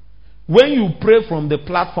authority. When you pray from the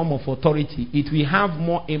platform of authority, it will have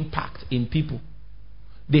more impact in people.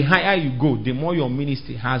 The higher you go, the more your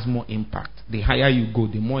ministry has more impact. The higher you go,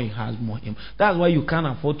 the more it has more impact. That's why you can't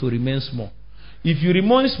afford to remain small. If you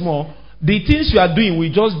remain small, the things you are doing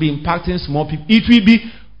will just be impacting small people. It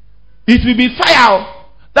will be fire.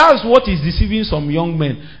 That's what is deceiving some young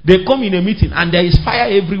men. They come in a meeting and there is fire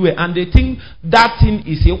everywhere and they think that thing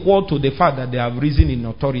is equal to the fact that they have risen in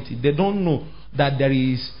authority. They don't know that there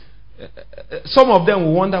is... some of them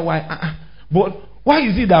will wonder why. But why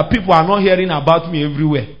is it that people are not hearing about me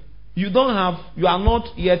everywhere? You are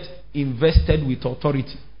not yet invested with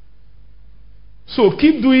authority. So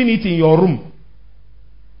keep doing it in your room.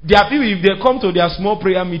 There are people, if they come to their small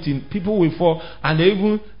prayer meeting, people will fall and they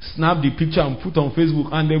even snap the picture and put on Facebook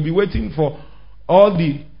and they'll be waiting for all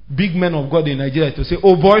the big men of God in Nigeria to say,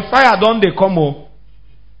 oh boy, fire, don't they come up?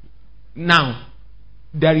 Now,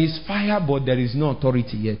 there is fire but there is no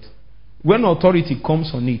authority yet. When authority comes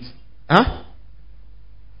on it,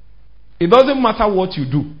 it doesn't matter what you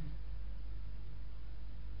do.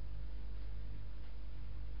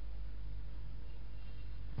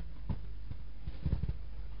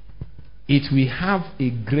 It will have a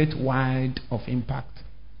great wide of impact.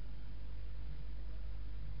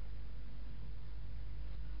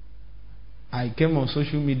 I came on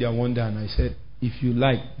social media one day and I said, if you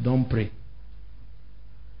like, don't pray.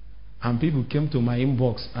 And people came to my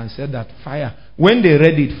inbox and said that fire, when they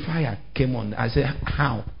read it, fire came on. I said,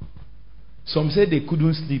 how? Some said they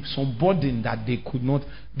couldn't sleep. Some burden that they could not.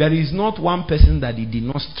 There is not one person that it did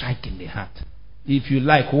not strike in the heart. If you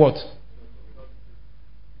like, what?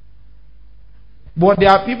 But there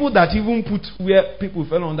are people that even put where people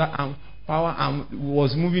fell under power and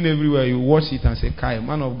was moving everywhere. You watch it and say, Kai,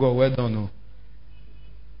 man of God, well done.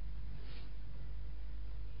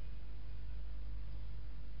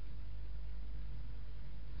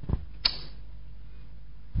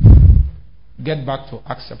 Get back to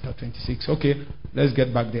Acts chapter 26. Okay, let's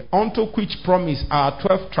get back there. Unto which promise our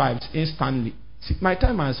 12 tribes instantly. See, my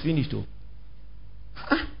time has finished.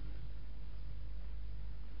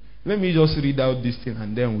 Let me just read out this thing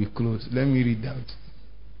and then we close. Let me read out.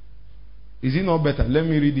 Is it not better? Let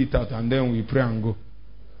me read it out and then we pray and go.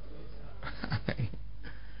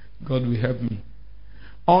 God will help me.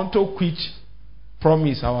 Unto which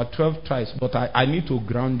promise our 12 tribes. But I need to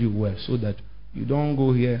ground you well so that you don't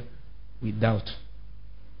go here with doubt.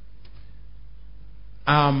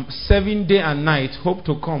 7 day and night hope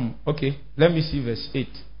to come. Okay, let me see verse 8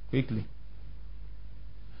 quickly.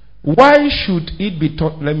 Why should it be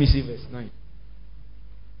taught? Let me see verse 9.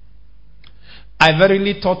 I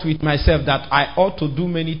verily thought with myself that I ought to do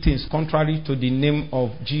many things contrary to the name of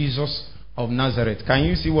Jesus of Nazareth. Can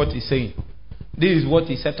you see what he's saying? This is what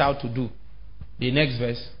he set out to do. The next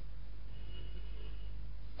verse.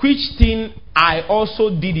 Which thing I also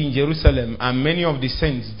did in Jerusalem, and many of the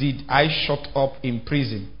saints did, I shut up in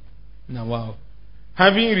prison. Now, wow.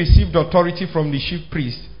 Having received authority from the chief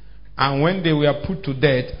priest, and when they were put to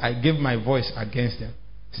death, I gave my voice against them.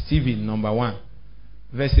 Stephen, number 1.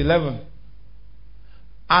 Verse 11.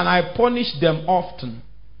 And I punished them often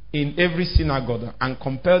in every synagogue, and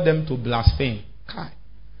compelled them to blaspheme.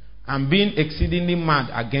 And being exceedingly mad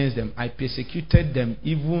against them, I persecuted them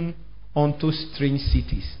even unto strange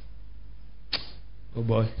cities. Oh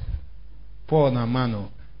boy. Paul Namano.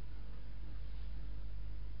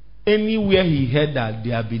 Anywhere he heard that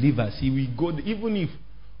they are believers, he will go there. Even if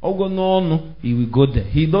no, he will go there.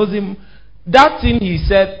 He doesn't. That thing he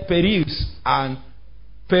said, peruse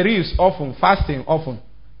often, fasting often.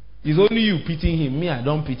 It's only you pitying him. Me, I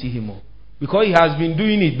don't pity him more. Because he has been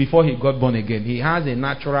doing it before he got born again. He has a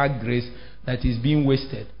natural grace that is being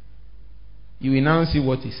wasted. You will now see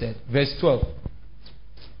what he said. Verse 12.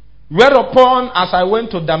 Whereupon, as I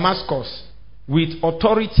went to Damascus with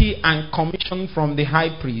authority and commission from the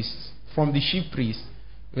high priest, from the chief priest.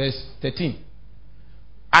 Verse 13.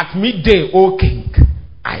 At midday, O king,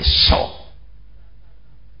 I saw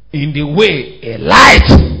in the way a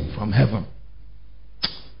light from heaven.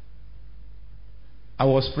 I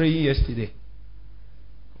was praying yesterday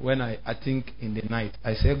when I think in the night.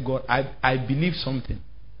 I said, God, I believe something.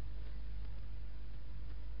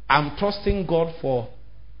 I'm trusting God for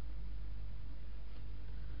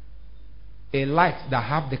a light that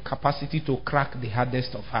have the capacity to crack the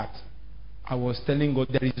hardest of hearts. I was telling God,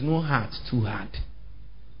 there is no heart too hard.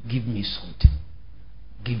 Give me something.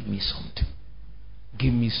 Give me something.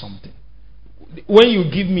 Give me something. When you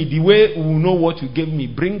give me, the way we will know what you gave me,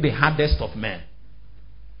 bring the hardest of men.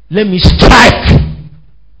 Let me strike.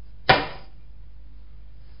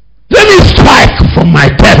 Let me strike from my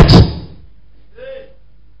depth.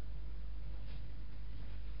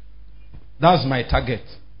 That's my target.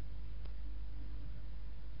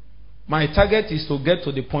 My target is to get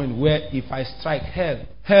to the point where if I strike,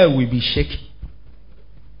 hell will be shaking.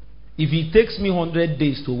 If it takes me 100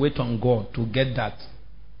 days to wait on God to get that,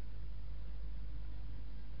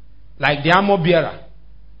 like the armor bearer,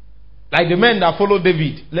 like the men that follow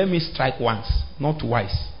David, let me strike once, not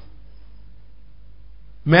twice.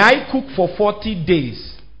 May I cook for 40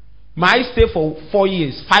 days? May I stay for 4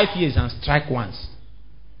 years, 5 years and strike once?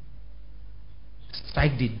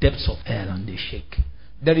 Strike the depths of hell and they shake.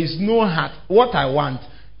 There is no heart. What I want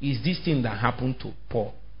is this thing that happened to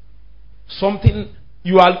Paul. Something,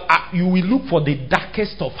 you will look for the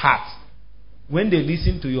darkest of hearts. When they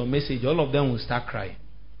listen to your message, all of them will start crying.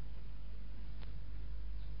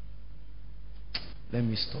 Let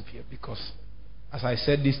me stop here because as I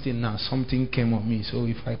said this thing now, something came on me. So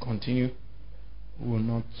if I continue, we will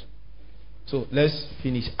not. So let's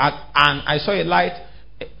finish. And I saw a light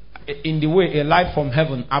in the way, a light from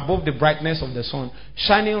heaven above the brightness of the sun,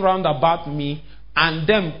 shining round about me and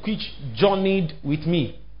them which journeyed with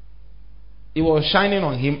me. It was shining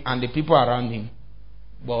on him and the people around him.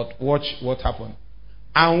 But watch what happened.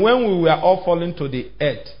 And when we were all falling to the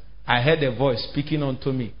earth, I heard a voice speaking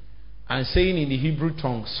unto me and saying in the Hebrew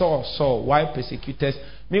tongue, Saul, Saul, why persecutest?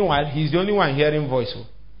 Meanwhile, he's the only one hearing voice.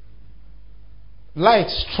 Light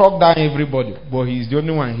struck down everybody, but he's the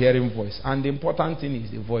only one hearing voice. And the important thing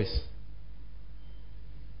is the voice.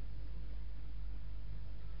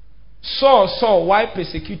 Saul, Saul, why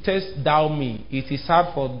persecutest thou me? It is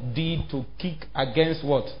hard for thee to kick against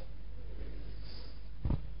what?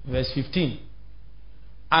 Verse 15.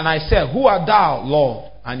 And I said, who art thou,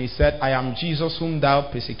 Lord? And he said, I am Jesus whom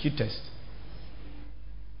thou persecutest.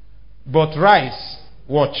 But rise,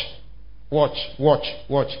 watch. But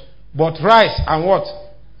rise and what?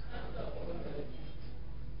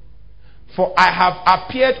 For I have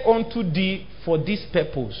appeared unto thee for this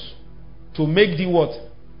purpose, to make thee what?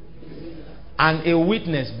 And a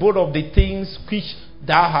witness both of the things which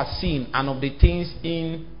thou hast seen and of the things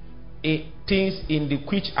in the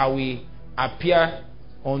which I will appear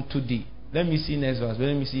unto thee. Let me see next verse.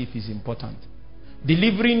 Let me see if it's important.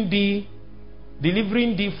 Delivering thee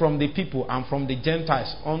from the people and from the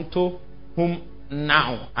Gentiles, unto whom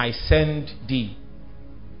now I send thee,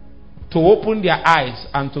 to open their eyes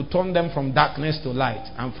and to turn them from darkness to light,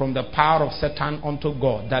 and from the power of Satan unto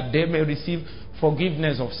God, that they may receive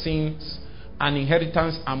forgiveness of sins and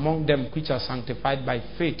inheritance among them which are sanctified by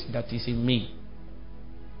faith that is in me.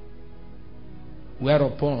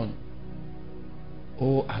 Whereupon,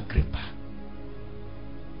 O Agrippa.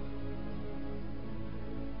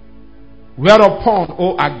 Whereupon,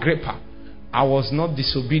 O Agrippa, I was not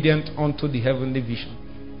disobedient unto the heavenly vision.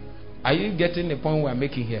 Are you getting the point we're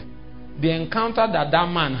making here? The encounter that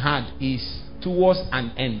man had is towards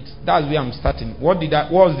an end. That's where I'm starting. What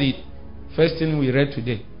was the first thing we read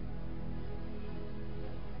today?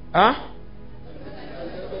 Huh?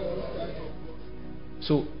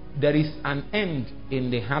 So there is an end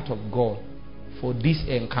in the heart of God for this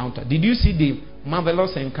encounter. Did you see the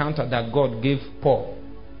marvelous encounter that God gave Paul?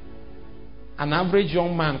 An average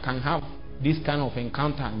young man can have this kind of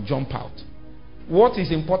encounter and jump out. What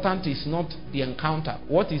is important is not the encounter.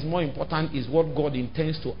 What is more important is what God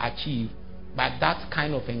intends to achieve by that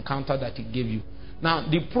kind of encounter that He gave you. Now,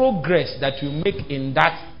 the progress that you make in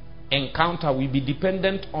that encounter will be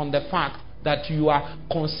dependent on the fact that you are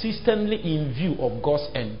consistently in view of God's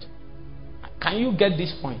end. Can you get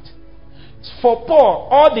this point? For Paul,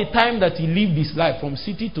 all the time that he lived his life from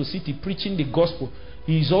city to city preaching the gospel,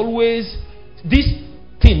 he's always, this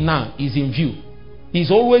thing now is in view. He's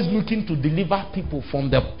always looking to deliver people from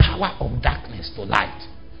the power of darkness to light.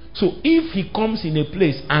 So if he comes in a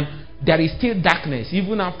place and there is still darkness,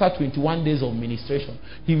 even after 21 days of ministration,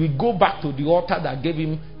 he will go back to the altar that gave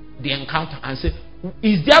him the encounter and say,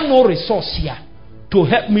 is there no resource here to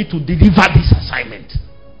help me to deliver this assignment?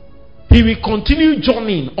 He will continue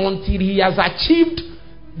journeying until he has achieved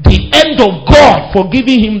the end of God for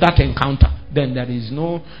giving him that encounter. Then there is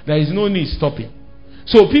no need stopping.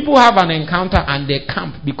 So people have an encounter and they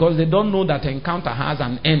camp because they don't know that encounter has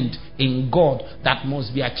an end in God that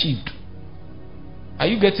must be achieved. Are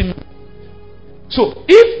you getting me? So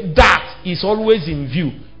if that is always in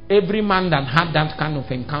view, every man that had that kind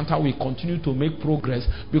of encounter will continue to make progress,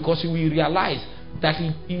 because he will realize that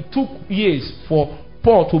it took years for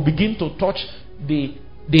Paul to begin to touch the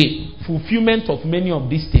fulfillment of many of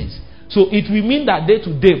these things. So it will mean that day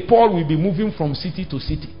to day, Paul will be moving from city to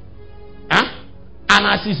city. Huh? And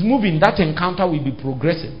as he's moving, that encounter will be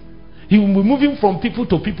progressing. He will be moving from people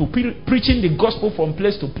to people, preaching the gospel from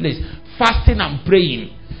place to place, fasting and praying.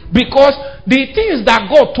 Because the things that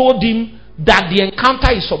God told him that the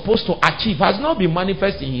encounter is supposed to achieve has not been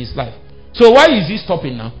manifest in his life. So why is he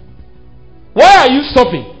stopping now? Why are you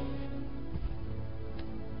stopping?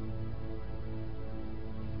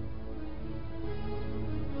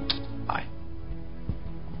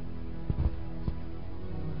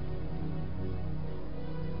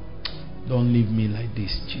 Don't leave me like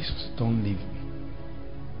this, Jesus. Don't leave me.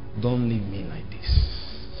 Don't leave me like this.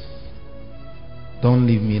 Don't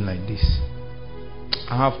leave me like this.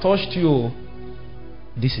 I have touched you.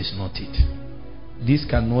 This is not it. This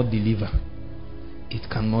cannot deliver. It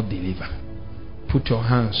cannot deliver. Put your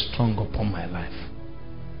hands strong upon my life.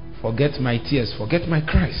 Forget my tears. Forget my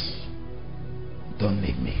cries. Don't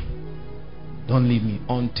leave me. Don't leave me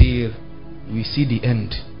until we see the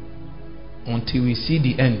end. Until we see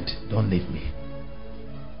the end, don't leave me.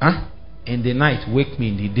 Huh? In the night, wake me.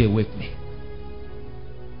 In the day, wake me.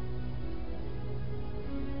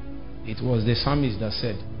 It was the psalmist that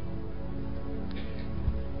said,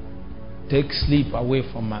 take sleep away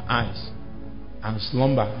from my eyes and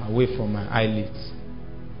slumber away from my eyelids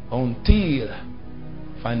until I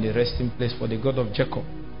find a resting place for the God of Jacob.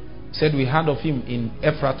 Said we heard of him in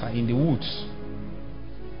Ephrata, in the woods.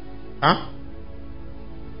 Huh?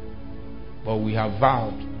 But we have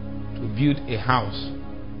vowed to build a house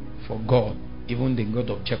for God, even the God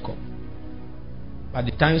of Jacob. By the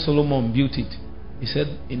time Solomon built it, he said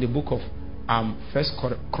in the book of First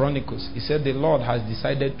Chronicles, he said the Lord has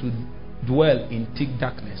decided to dwell in thick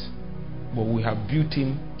darkness, but we have built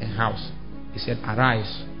him a house. He said,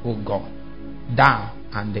 arise, O God, thou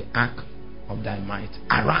and the ark of thy might.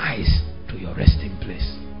 Arise to your resting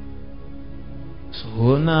place.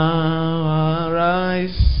 So now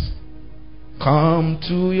arise. Come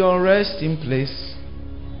to your resting place,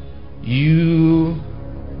 you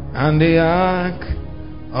and the ark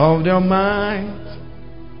of your might,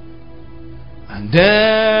 and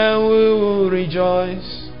then we will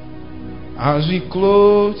rejoice as we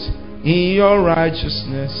clothe in your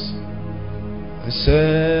righteousness and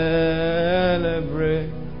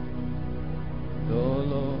celebrate the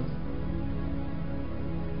Lord.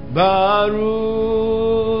 Baruch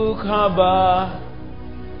haba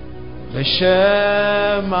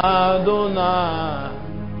Hashem Adonai,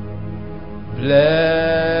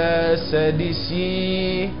 blessed is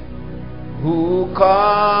he who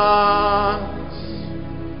comes.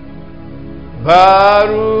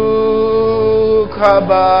 Baruch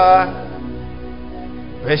haba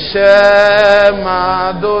Hashem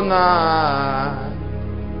Adonai,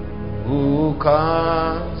 who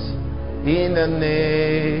comes in the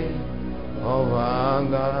name of our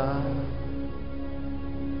God.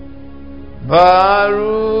 Baruch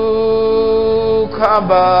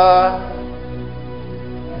haba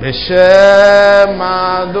Beshem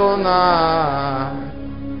Adonai.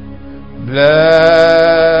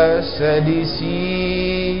 Blessed is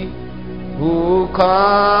he who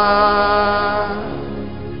comes.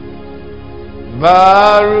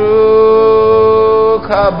 Baruch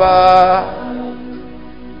haba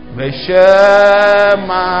Beshem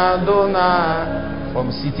Adonai. From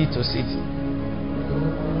city to city,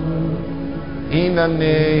 in the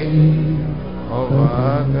name of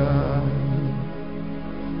our God.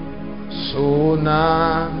 So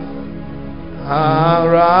now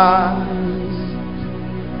arise,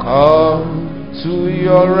 come to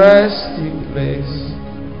your resting place,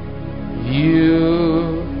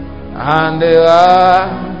 you and the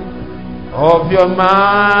light of your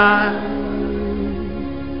mind,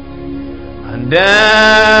 and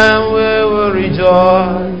then we will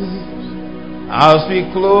rejoice as we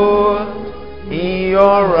clothe in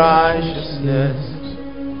your righteousness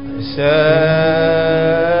and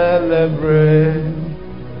celebrate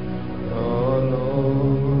your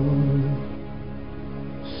Lord.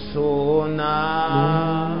 So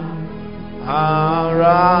now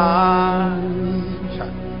arise,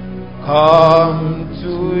 come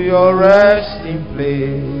to your resting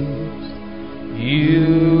place,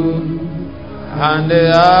 you and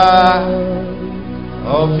the eye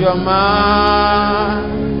of your mind.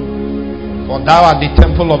 For thou art the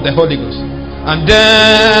temple of the Holy Ghost. And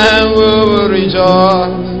then we will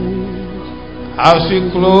rejoice as we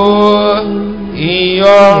clothe in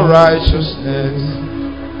your righteousness,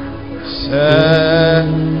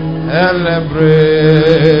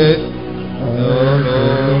 celebrate the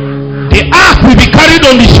Lord. The ark will be carried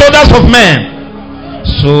on the shoulders of men.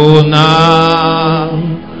 So now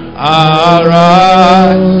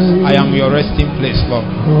arise. I am your resting place, Lord.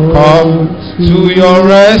 Come to your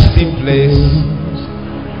resting place,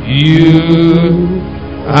 you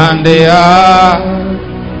and the ark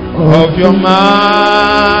of your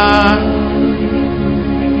mind,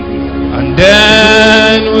 and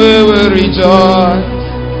then we will rejoice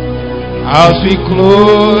as we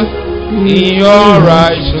clothe in your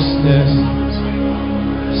righteousness,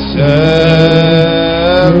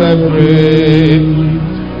 celebrate.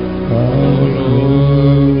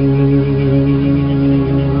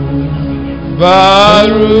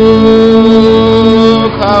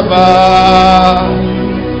 Baruch haba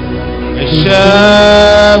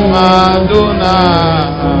Beshem Adonai.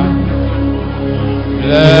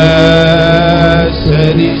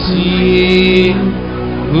 Blessed is he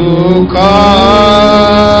who comes.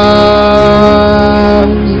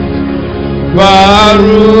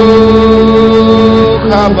 Baruch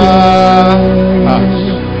haba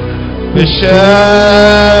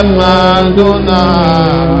Beshem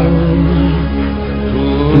Adonai, who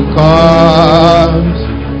comes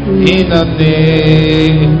in the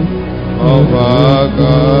name of our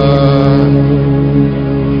God.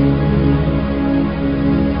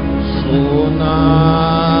 So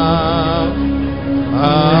now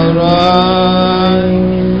arise,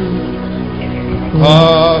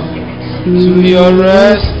 come to your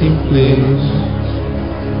resting place,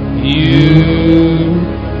 you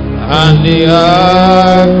and the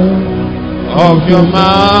ark of your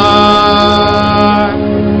mind,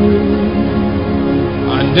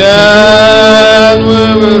 and then we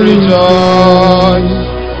will rejoice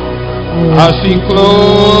as we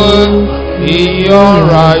clothe in your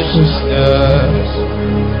righteousness,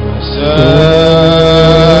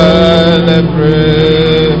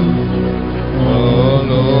 celebrate, oh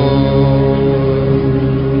Lord.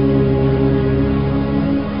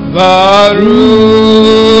 Baruch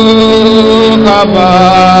haba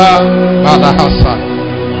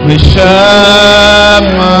Beshem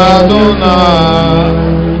Adonai.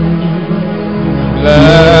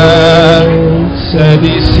 Blessed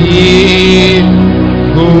is he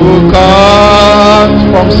who comes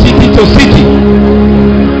from city to city.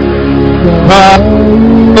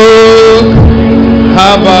 Baruch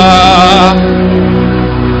haba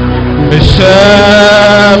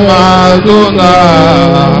Beshem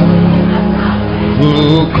Adonai, who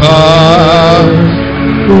comes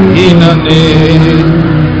in the name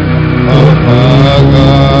of our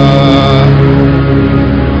God.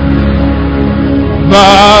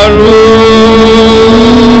 Baruch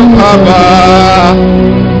haba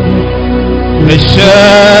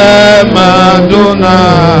Beshem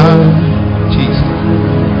Adonai. Jesus.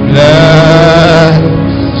 Blessed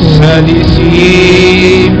is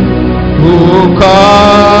he who comes.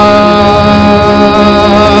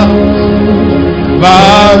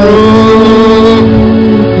 Baruch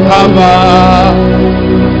haba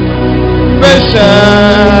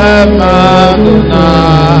Beshem Adonai,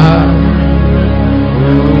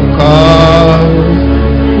 come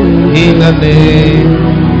in the name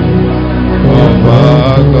of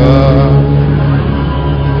our God.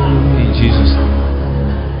 In Jesus' name.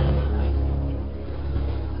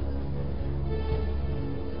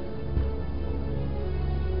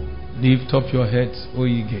 Lift up your heads, O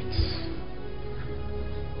ye gates,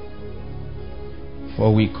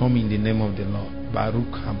 for we come in the name of the Lord.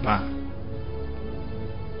 Baruch haba.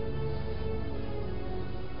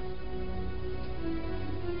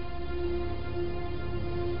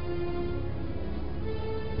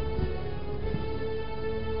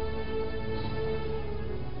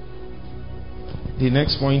 The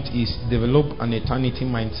next point is develop an eternity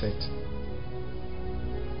mindset.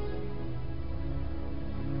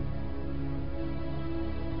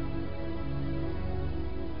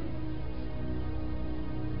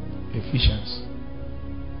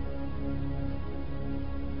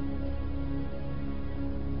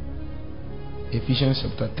 Ephesians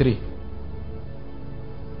chapter 3.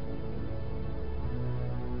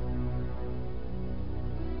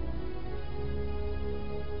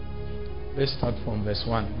 Let's start from verse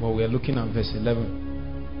 1, but we are looking at verse 11.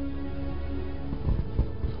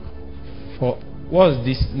 For what's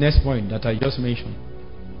this next point that I just mentioned?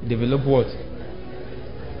 Develop what?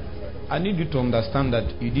 I need you to understand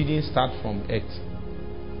that you didn't start from earth.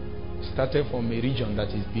 You started from a region that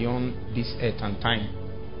is beyond this earth and time.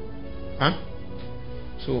 Huh?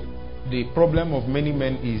 So the problem of many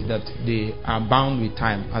men is that they are bound with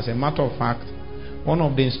time. As a matter of fact, one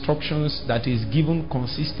of the instructions that is given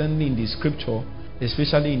consistently in the scripture,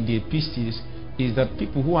 especially in the epistles, is that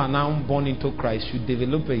people who are now born into Christ should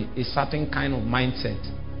develop a certain kind of mindset.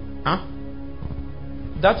 Huh?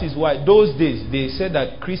 That is why those days they said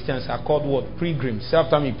that Christians are called what? Pilgrims. Say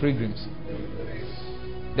after me, pilgrims.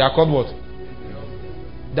 They are called what?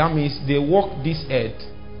 That means they walk this earth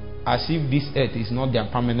as if this earth is not their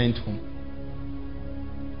permanent home.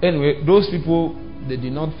 Anyway, those people, they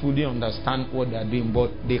did not fully understand what they are doing,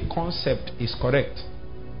 but the concept is correct.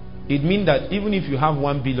 It means that even if you have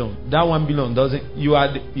 1 billion, that 1 billion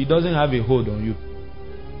it doesn't have a hold on you.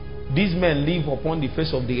 These men live upon the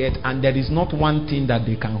face of the earth, and there is not one thing that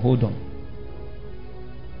they can hold on.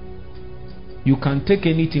 You can take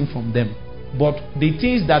anything from them, but the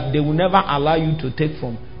things that they will never allow you to take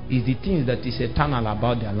from is the things that is eternal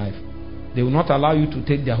about their life. They will not allow you to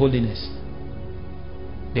take their holiness.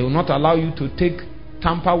 They will not allow you to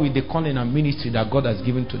tamper with the calling and ministry that God has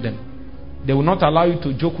given to them. They will not allow you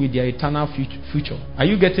to joke with their eternal future. Are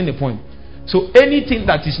you getting the point? So anything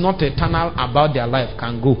that is not eternal about their life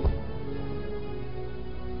can go.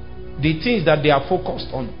 The things that they are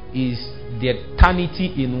focused on is the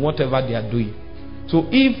eternity in whatever they are doing. So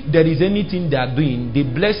if there is anything they are doing, the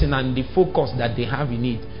blessing and the focus that they have in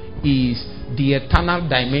it is the eternal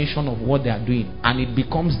dimension of what they are doing, and it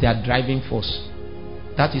becomes their driving force.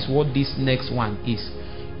 That is what this next one is.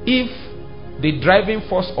 If the driving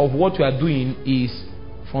force of what you are doing is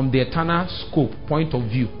from the eternal scope point of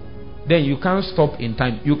view, then you can't stop in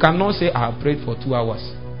time. You cannot say, I have prayed for 2 hours.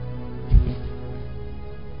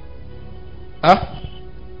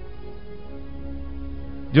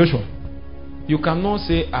 Joshua, you cannot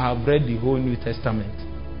say, I have read the whole New Testament.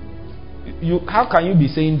 How can you be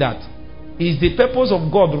saying that? Is the purpose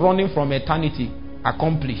of God running from eternity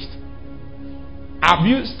accomplished? Have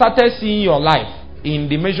you started seeing your life in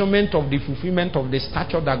the measurement of the fulfillment of the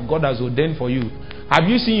stature that God has ordained for you? Have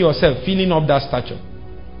you seen yourself filling up that stature?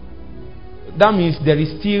 That means there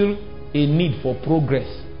is still a need for progress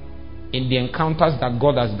in the encounters that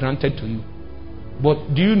God has granted to you.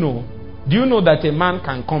 But do you know that a man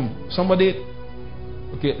can come?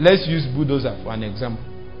 Okay, let's use bulldozer for an example.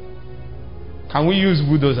 Can we use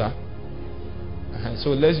bulldozer?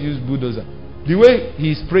 So let's use bulldozer. The way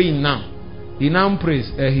he is praying now, he now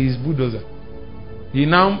prays. He is bulldozer. He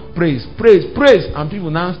now prays, and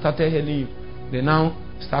people now started hearing you. They now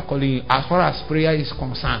start calling you. As far as prayer is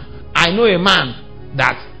concerned, I know a man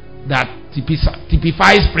that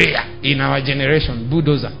typifies prayer in our generation,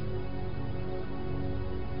 bulldozer.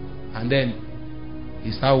 And then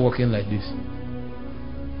he started walking like this.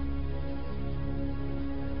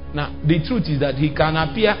 Now, the truth is that he can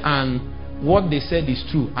appear and what they said is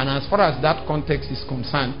true. And as far as that context is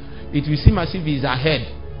concerned, it will seem as if he is ahead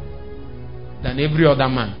than every other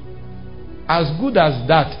man. As good as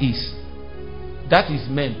that is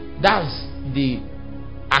men. That's the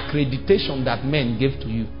accreditation that men gave to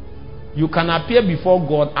you. You can appear before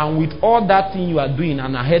God, and with all that thing you are doing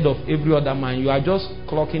and ahead of every other man, you are just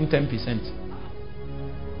clocking 10%.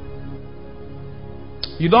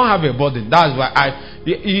 You don't have a burden. That's why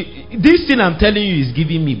this thing I'm telling you is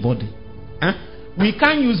giving me burden. Huh? We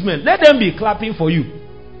can't use men. Let them be clapping for you.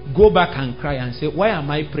 Go back and cry and say, why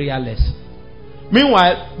am I prayerless?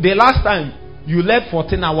 Meanwhile, the last time you led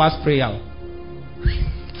 14 hours prayer.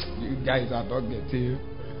 You guys are not getting you.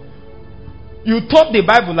 You taught the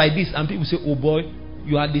Bible like this, and people say, oh boy,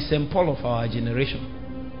 you are the St. Paul of our generation.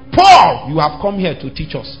 Paul, you have come here to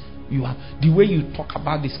teach us. You have the way you talk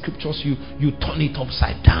about the scriptures, you turn it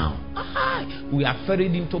upside down. We are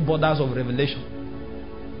ferried into borders of revelation.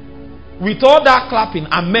 With all that clapping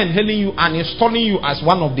and men hailing you and installing you as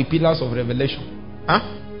one of the pillars of revelation.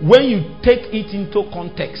 When you take it into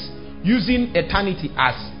context, using eternity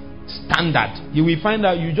as standard, you will find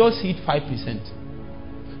out you just hit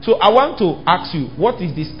 5%. So I want to ask you, what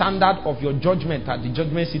is the standard of your judgment at the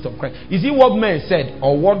judgment seat of Christ? Is it what men said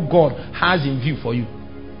or what God has in view for you?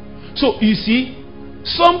 So you see,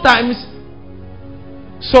 sometimes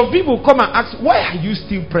some people come and ask, why are you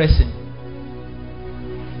still pressing?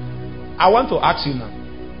 I want to ask you now.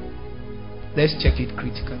 Let's check it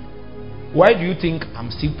critically. Why do you think I'm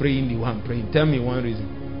still praying the way I'm praying? Tell me one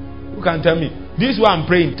reason. Who can tell me? This way I'm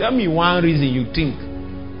praying. Tell me one reason you think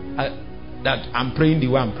that I'm praying the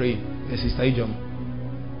way I'm praying. Yes, Sister Ijom.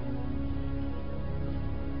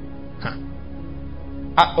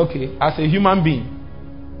 Okay, as a human being,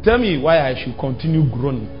 tell me why I should continue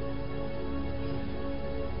groaning.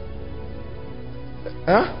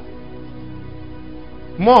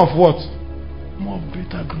 More of what? More of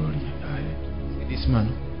greater glory. See this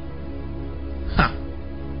man.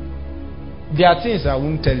 There are things I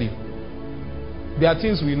won't tell you. There are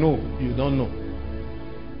things we know you don't know.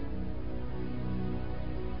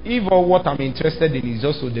 If all what I'm interested in is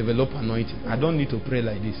just to develop anointing, I don't need to pray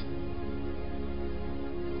like this.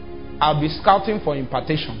 I'll be scouting for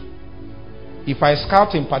impartation. If I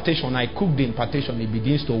scout impartation, I cook the impartation, it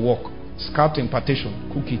begins to work. Scout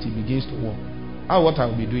impartation, cook it, it begins to work. That's what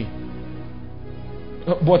I'll be doing.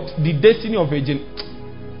 But the destiny of a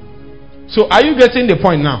So are you getting the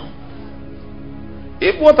point now?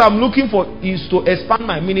 If what I'm looking for is to expand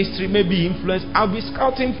my ministry, maybe influence, I'll be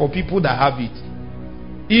scouting for people that have it.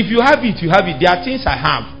 If you have it, you have it. There are things I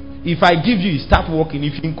have. If I give you, it start working.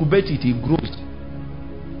 If you incubate it, it grows.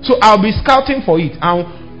 So I'll be scouting for it.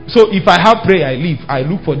 So if I have prayer, I leave. I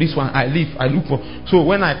look for this one. I leave. I look for. So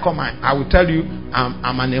when I come, I will tell you,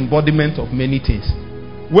 I'm an embodiment of many things.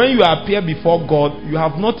 When you appear before God, you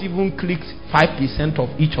have not even clicked 5% of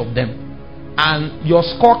each of them, and your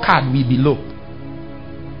scorecard will be low.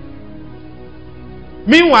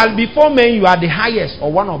 Meanwhile, before men, you are the highest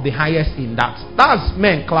or one of the highest in that. That's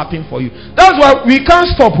men clapping for you. That's why we can't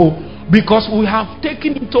stop, because we have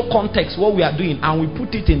taken into context what we are doing and we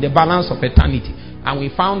put it in the balance of eternity. And we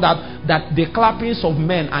found out that the clappings of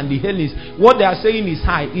men and the hailings, what they are saying is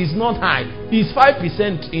high, is not high. It's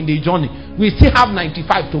 5% in the journey. We still have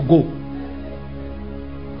 95 to go.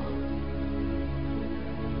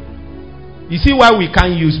 You see why we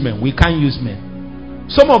can't use men? We can't use men.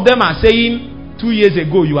 Some of them are saying 2 years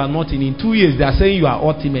ago you are not in 2 years they are saying you are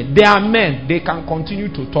ultimate. They are men. They can continue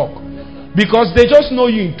to talk because they just know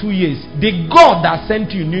you in 2 years. The God that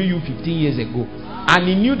sent you knew you 15 years ago, and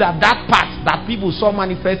he knew that part that people saw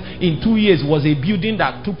manifest in 2 years was a building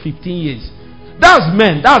that took 15 years. That's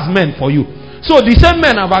men for you. So the same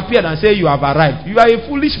men have appeared and say you have arrived. You are a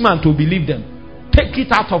foolish man to believe them. Take it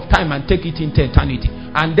out of time and take it into eternity,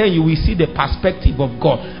 and then you will see the perspective of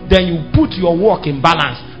God. Then you put your work in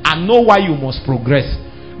balance and know why you must progress.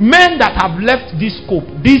 Men that have left this scope,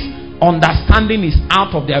 this understanding is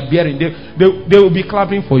out of their bearing, they will be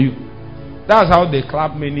clapping for you. That's how they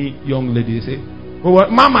clap many young ladies. Say, oh,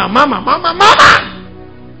 mama, mama, mama,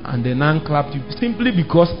 mama, and they now clap you simply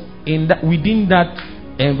because within that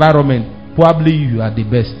environment, probably you are the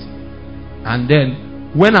best. And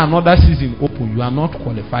then when another season open, you are not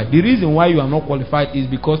qualified. The reason why you are not qualified is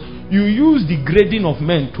because you use the grading of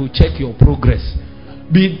men to check your progress.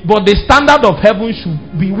 But the standard of heaven should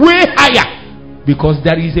be way higher, because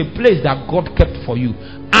there is a place that God kept for you,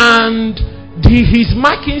 and his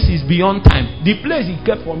markings is beyond time. The place he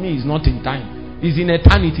kept for me is not in time, is in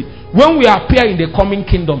eternity. When we appear in the coming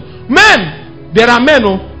kingdom, there are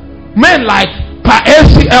men like Pa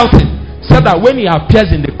A.C. Elton said that when he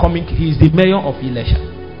appears in the coming, he is the mayor of Elisha.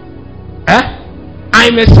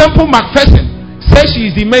 I'm a Simple McPherson says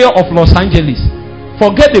she is the mayor of Los Angeles.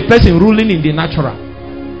 Forget the person ruling in the natural.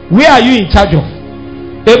 Where are you in charge of?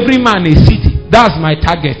 Every man a city. That's my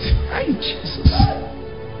target. Ay, Jesus.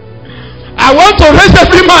 I want to raise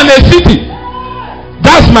every man a city.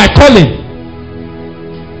 That's my calling.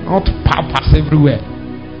 Not papas everywhere.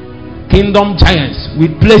 Kingdom giants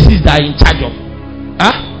with places that are in charge of.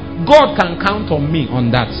 God can count on me on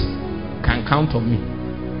that. Can count on me.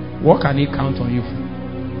 What can he count on you for?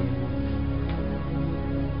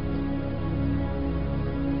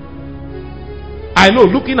 I know,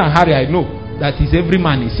 looking at Harry, I know that is every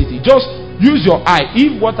man in city. Just use your eye.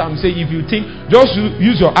 If what I'm saying, if you think, just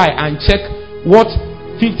use your eye and check what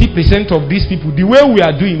 50% of these people, the way we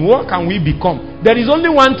are doing, what can we become? There is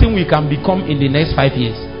only one thing we can become in the next 5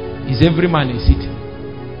 years. Is every man in city.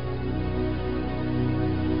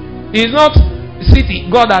 It's not city,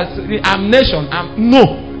 God has, I'm nation.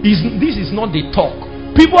 No, this is not the talk.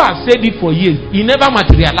 People have said it for years. It never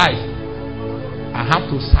materialized. I have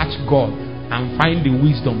to search God and find the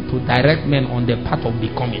wisdom to direct men on the path of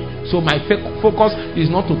becoming. So my focus is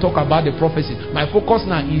not to talk about the prophecy. My focus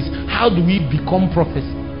now is how do we become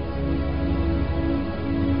prophecy?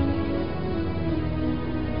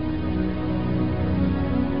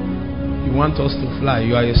 You want us to fly,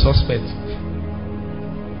 you are a suspect.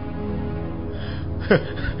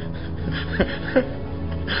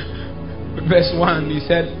 Verse 1, he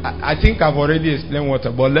said, I think I've already explained what,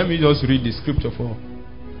 but let me just read the scripture for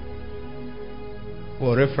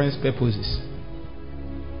reference purposes.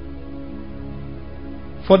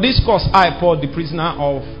 For this cause I, Paul, the prisoner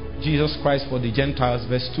of Jesus Christ for the Gentiles,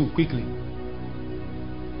 verse 2, quickly.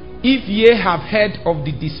 If ye have heard of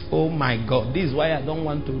the oh my God, this is why I don't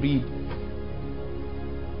want to read.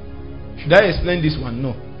 Should I explain this one?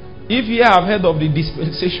 No. If ye have heard of the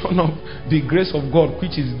dispensation of the grace of God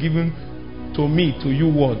which is given to me, to you,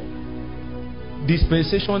 word.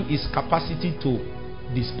 Dispensation is capacity to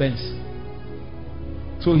dispense.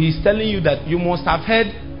 So he's telling you that you must have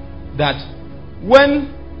heard that when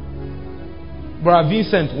Brother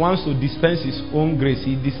Vincent wants to dispense his own grace,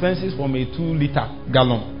 he dispenses from a 2-liter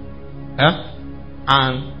gallon.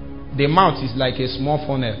 And the mouth is like a small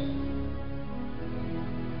funnel.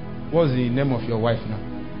 What's the name of your wife now?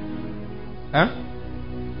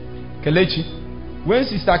 Kelechi. When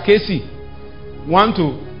Sister Casey want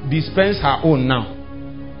to dispense her own now,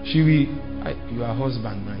 she will, your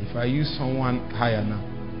husband now, if I use someone higher now,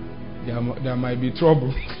 there might be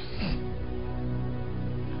trouble.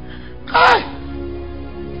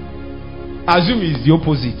 Assume it's the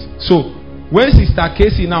opposite. So when Sister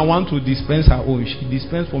Casey now want to dispense her own, she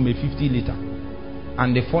dispense from a 50-liter,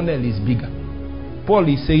 and the funnel is bigger. Paul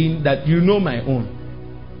is saying that you know my own.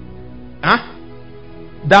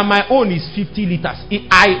 That my own is 50 liters.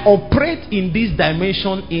 I operate in this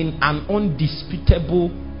dimension in an undisputable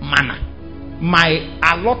manner. My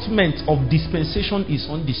allotment of dispensation is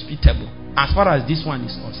undisputable as far as this one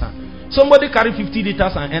is concerned. Somebody carry 50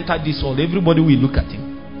 liters and enter this hall, everybody will look at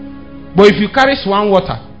him. But if you carry swan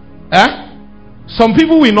water, some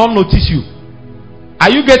people will not notice you.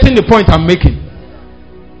 Are you getting the point I'm making?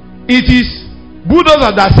 It is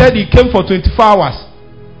bulldozer that said he came for 24 hours.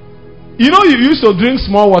 You know, you used to drink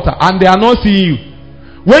small water and they are not seeing you.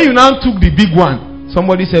 When you now took the big one,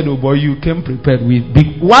 somebody said, oh boy, you came prepared with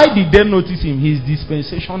big. Why did they notice him? His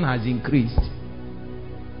dispensation has increased.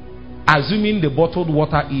 Assuming the bottled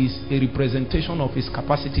water is a representation of his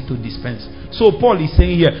capacity to dispense. So Paul is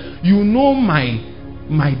saying here, you know my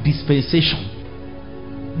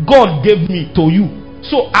dispensation. God gave me to you.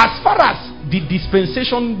 So as far as the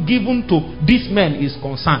dispensation given to this man is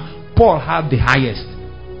concerned, Paul had the highest.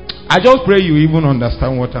 I just pray you even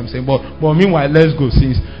understand what I'm saying. But meanwhile, let's go.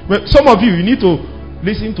 Since some of you need to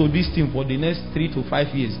listen to this thing for the next 3 to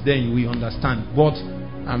 5 years, then you will understand. But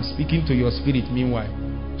I'm speaking to your spirit meanwhile,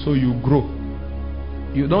 so you grow.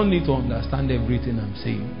 You don't need to understand everything I'm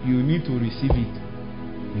saying. You need to receive it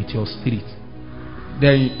with your spirit.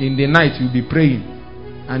 Then in the night you'll be praying,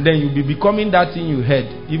 and then you'll be becoming that thing you heard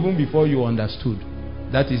even before you understood.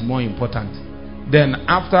 That is more important. Then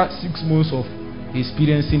after 6 months of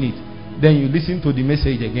experiencing it, then you listen to the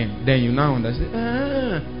message again. Then you now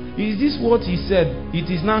understand. Is this what he said?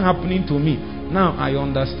 It is now happening to me. Now I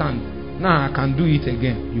understand. Now I can do it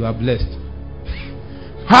again. You are blessed.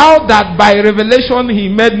 How that by revelation he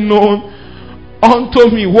made known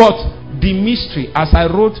unto me what? The mystery, as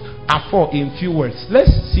I wrote afore in few words.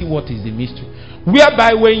 Let's see what is the mystery.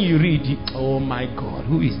 Whereby when you read it, oh my God,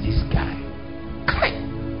 who is this guy?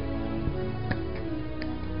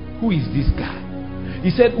 Who is this guy? He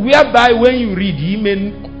said, whereby when you read, you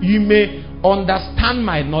may understand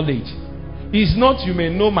my knowledge. It's not you may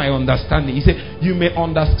know my understanding. He said, you may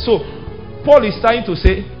understand. So, Paul is trying to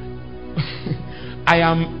say, I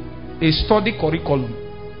am a study curriculum.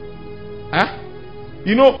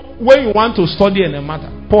 You know, when you want to study in a matter,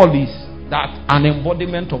 Paul is that an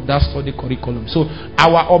embodiment of that study curriculum. So,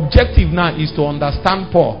 our objective now is to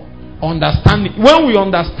understand Paul. When we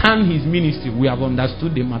understand his ministry, we have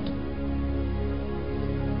understood the matter.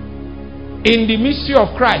 In the mystery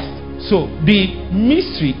of Christ. So the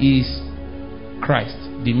mystery is Christ.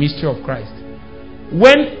 The mystery of Christ.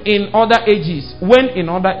 When in other ages, which in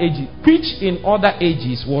other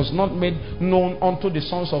ages was not made known unto the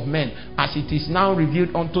sons of men, as it is now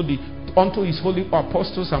revealed unto his holy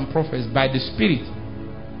apostles and prophets by the Spirit,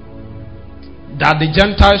 that the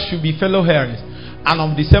Gentiles should be fellow heirs and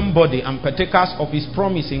of the same body and partakers of his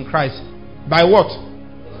promise in Christ. By what?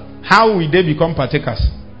 How will they become partakers?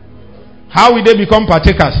 How will they become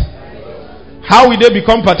partakers? How will they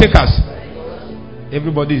become partakers?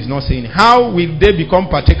 Everybody is not saying, how will they become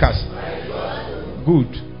partakers? Good.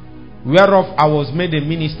 Whereof I was made a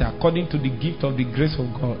minister according to the gift of the grace of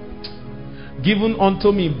God, given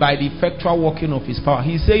unto me by the effectual working of his power.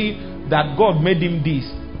 He's saying that God made him this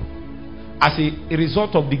as a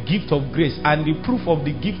result of the gift of grace, and the proof of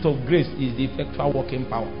the gift of grace is the effectual working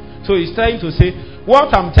power. So he's trying to say,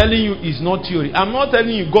 what I'm telling you is not theory. I'm not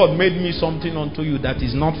telling you God made me something unto you that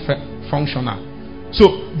is not functional. So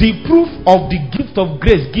the proof of the gift of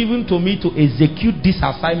grace given to me to execute this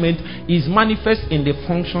assignment is manifest in the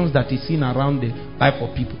functions that is seen around the life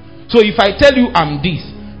of people. So if I tell you I'm this,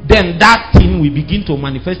 then that thing will begin to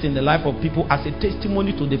manifest in the life of people as a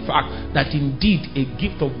testimony to the fact that indeed a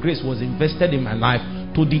gift of grace was invested in my life,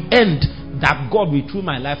 to the end that God will through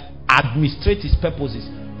my life administrate his purposes.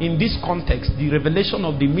 In this context, the revelation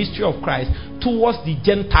of the mystery of Christ towards the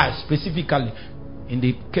Gentiles specifically. In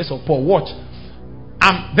the case of Paul, watch.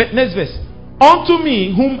 Next verse. Unto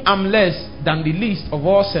me, whom am less than the least of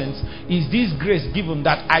all saints, is this grace given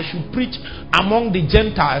that I should preach among the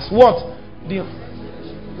Gentiles. What?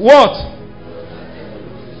 What?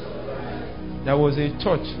 There was a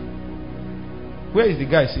church. Where is the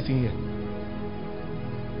guy sitting here?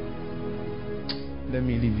 Let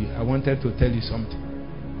me leave you. I wanted to tell you something.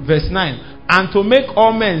 Verse 9. And to make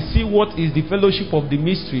all men see what is the fellowship of the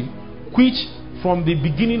mystery, which from the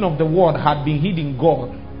beginning of the world had been hid in God,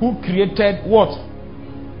 who created what?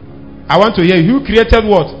 I want to hear you. Who created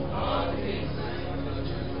what?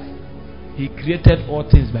 He created all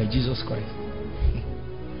things by Jesus Christ.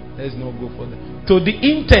 Let's not go further. To the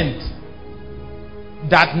intent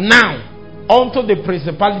that now unto the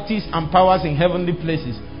principalities and powers in heavenly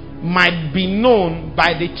places might be known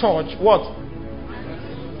by the church what?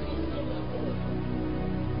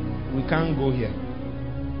 We can't go here.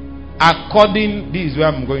 According, this is where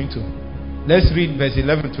I'm going to. Let's read verse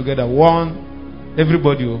 11 together. One,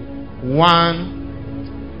 everybody.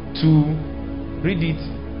 1, 2, read it.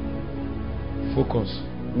 Focus.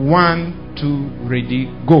 1, 2, ready,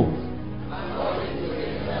 go.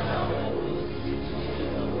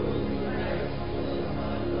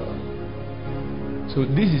 So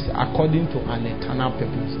this is according to an eternal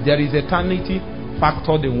purpose. There is eternity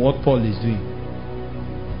factored in what Paul is doing.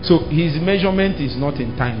 So his measurement is not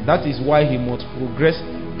in time. That is why he must progress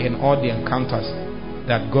in all the encounters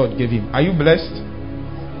that God gave him. Are you blessed?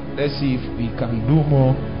 Let's see if we can do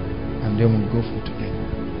more, and then we'll go for today.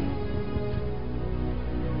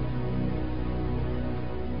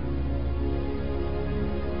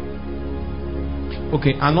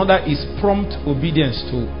 Okay, another is prompt obedience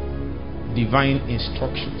to divine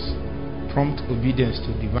instructions. Prompt obedience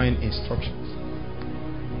to divine instructions.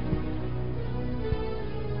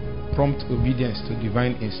 Prompt obedience to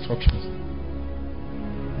divine instructions.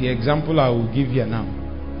 The example I will give here now,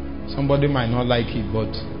 somebody might not like it, but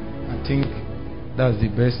I think that's the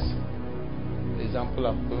best example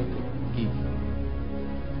I'm going to give.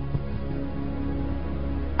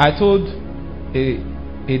 I told a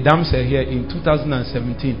damsel here in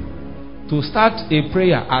 2017 to start a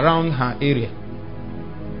prayer around her area.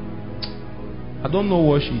 I don't know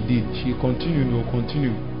what she did. She continued.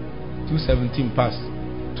 217 passed.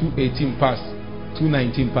 218 passed,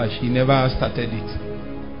 219 passed. She never started it.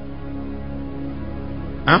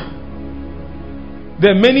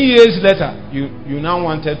 Then many years later, you now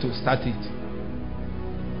wanted to start it.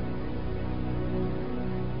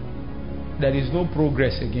 There is no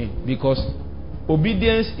progress again, because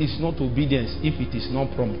obedience is not obedience if it is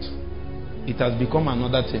not prompt. It has become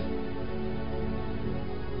another thing.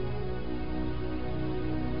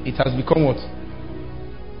 It has become what?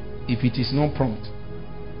 If it is not prompt.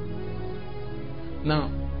 Now,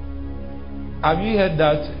 have you heard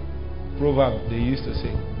that proverb they used to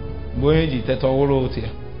say?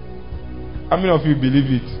 How many of you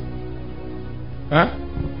believe it?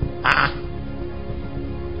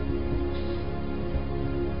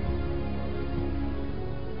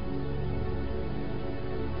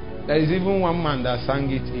 There is even one man that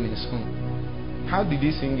sang it in a song. How did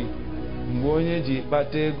he sing it?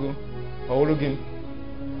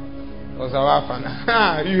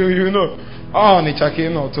 You know. Oh,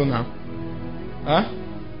 Nichake no to now. Huh?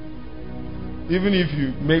 Even if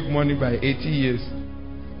you make money by 80 years,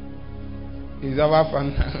 it's ever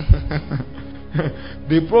fun.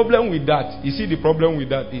 The problem with that, you see, the problem with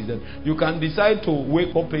that is that you can decide to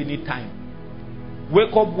wake up any time.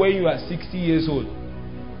 Wake up when you are 60 years old.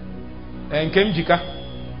 And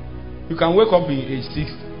Kemjika, you can wake up in age 60.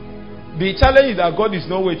 The challenge is that God is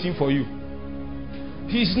not waiting for you.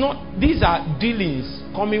 He's not. These are dealings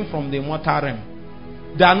coming from the mortal realm.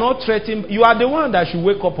 They are not threatening. You are the one that should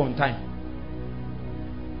wake up on time.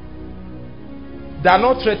 They are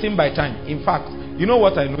not threatened by time. In fact, you know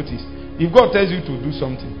what I noticed? If God tells you to do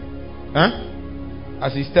something,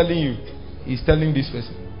 as He's telling you, He's telling this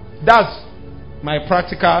person. That's my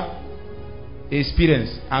practical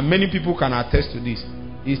experience, and many people can attest to this.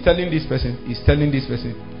 He's telling this person, He's telling this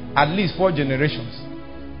person, at least 4 generations.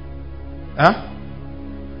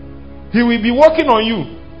 He will be working on you,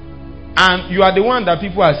 and you are the one that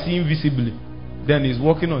people are seeing visibly. Then He's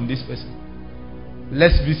working on this person.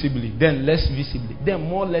 Less visibly, then less visibly, then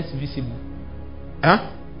more less visibly.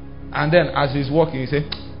 And then as He's working, He say,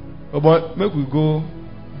 oh boy, make we go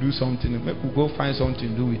do something. Make we go find something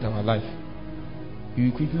to do with our life. You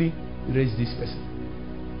will quickly raise this person.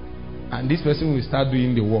 And this person will start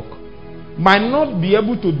doing the work. Might not be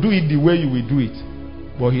able to do it the way you will do it,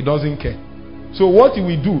 but he doesn't care. So what he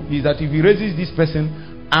will do is that if he raises this person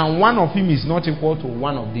and one of him is not equal to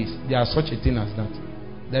one of these, there is such a thing as that.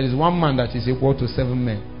 There is one man that is equal to 7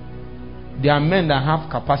 men. There are men that have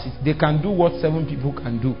capacity. They can do what 7 people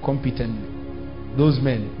can do competently. Those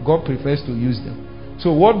men, God prefers to use them.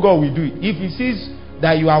 So what God will do, if He sees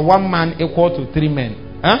that you are one man equal to 3 men,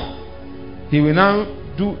 He will now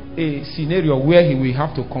do a scenario where He will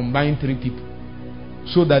have to combine 3 people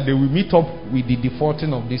so that they will meet up with the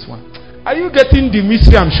defaulting of this one. Are you getting the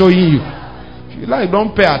mystery I'm showing you? If you like,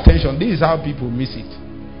 don't pay attention. This is how people miss it.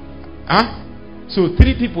 So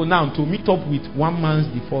 3 people now to meet up with one man's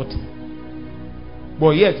defaulting.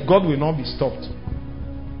 But yet, God will not be stopped.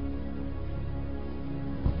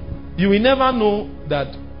 You will never know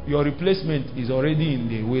that your replacement is already in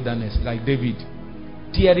the wilderness, like David,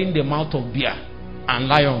 tearing the mouth of bear and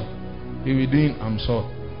lion. He will be doing, I'm sorry.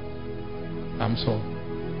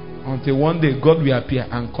 Until one day God will appear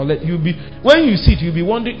and collect. When you sit, you'll be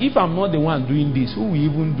wondering, if I'm not the one doing this, who will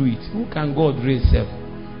even do it? Who can God raise self?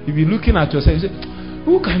 You'll be looking at yourself and say,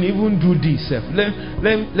 who can even do this self?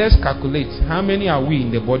 Let's calculate. How many are we in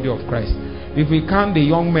the body of Christ? If we count the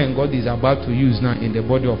young men God is about to use now in the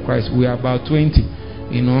body of Christ, we are about 20.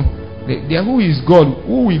 You know, who is God?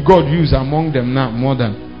 Who will God use among them now more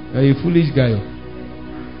than a foolish guy?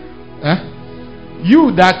 You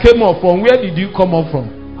that came up from, where did you come up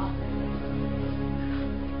from?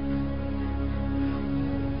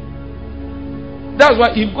 That's why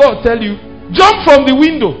if God tell you, jump from the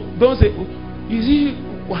window, don't say, is he?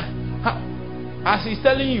 As He's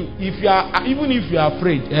telling you, even if you are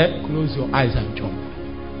afraid, close your eyes and jump.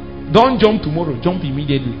 Don't jump tomorrow, jump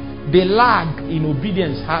immediately. The lag in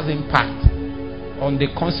obedience has impact on the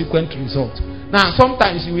consequent result. Now,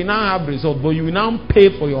 sometimes you will now have result, but you will now pay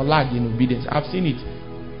for your lag in obedience. I've seen it.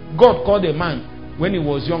 God called a man when he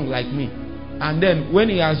was young like me, and then when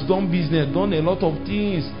he has done business, done a lot of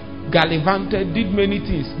things, gallivanted, did many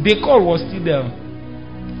things, the call was still there.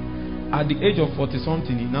 At the age of 40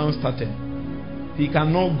 something, he now started. He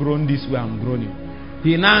cannot grow this way I'm growing.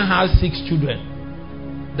 He now has 6 children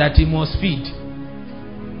that he must feed.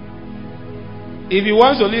 If he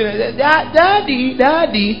wants to leave, he says,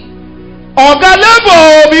 Daddy.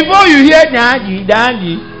 Ogalebo, before you hear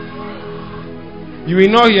Daddy, you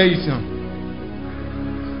will not hear it now.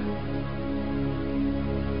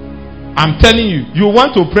 I'm telling you, you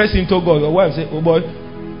want to press into God. Your wife say, oh boy,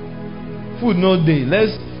 food no day.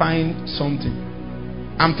 Let's find something.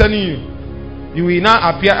 I'm telling you, you will now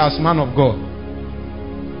appear as man of God.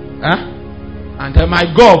 And then my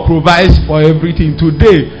God provides for everything.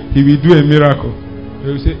 Today, He will do a miracle. He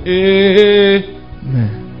will say,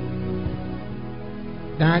 Amen.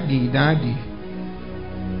 Daddy.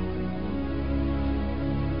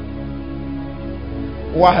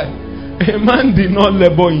 Why? A man did not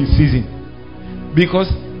labor in season. Because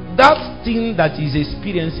that thing that he's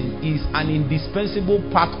experiencing is an indispensable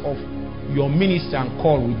part of your ministry and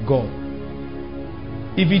call with God.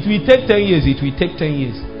 If it will take 10 years, it will take 10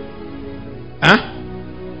 years.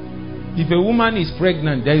 If a woman is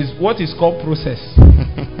pregnant, there is what is called process.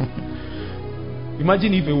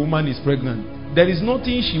 Imagine if a woman is pregnant. There is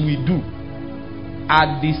nothing she will do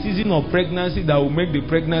at the season of pregnancy that will make the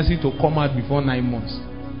pregnancy to come out before 9 months.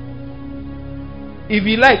 If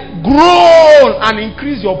you like, grow and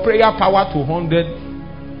increase your prayer power to 100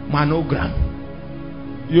 manogram.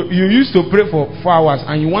 You used to pray for 4 hours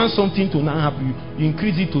and you want something to now happen, you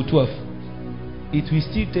increase it to 12. It will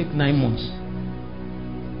still take 9 months.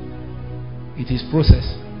 It is process.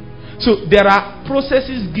 So there are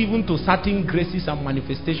processes given to certain graces and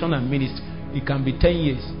manifestation and ministry. It can be 10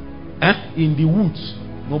 years. In the woods,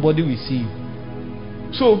 nobody will see you.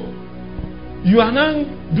 So you are now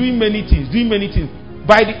doing many things.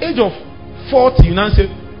 By the age of 40, you now say,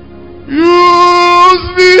 use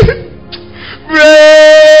me,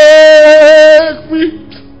 break me,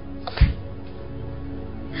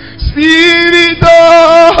 Spirit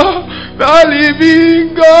of the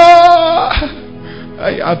living God.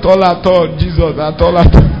 At all, Jesus, at all.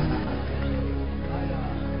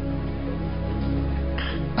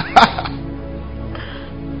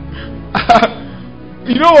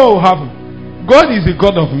 You know what will happen? God is a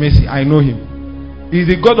God of mercy. I know him. He is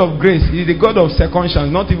a God of grace. He is a God of second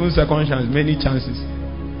chance. Not even second chance, many chances.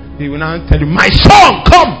 He will now tell you, my son,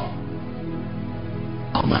 come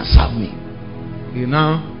and serve me. He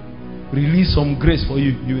now release some grace for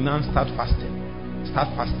you. You now start fasting.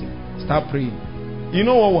 Start praying. You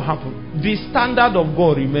know what will happen? The standard of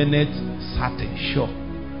God remaineth certain, sure.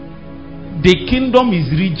 The kingdom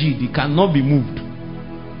is rigid. It cannot be moved.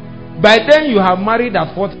 By then you have married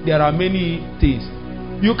at 40. There are many things.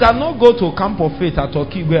 You cannot go to Camp of Faith at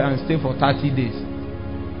Okigwe and stay for 30 days.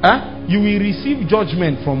 You will receive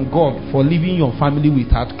judgment from God for leaving your family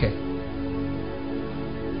without care.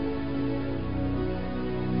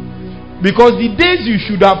 Because the days you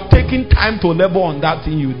should have taken time to labor on that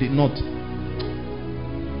thing, you did not.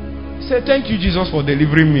 Say, thank you, Jesus, for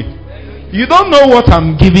delivering me. You don't know what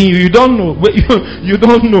I'm giving you. You don't know. You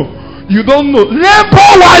don't know. You don't know. Labor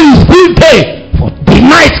while you still there. For the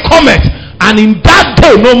night cometh, and in that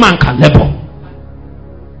day no man can labor.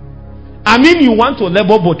 I mean, you want to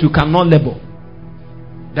labor, but you cannot labor.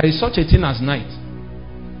 There is such a thing as night.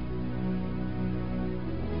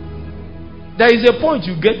 There is a point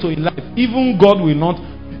you get to in life. Even God will not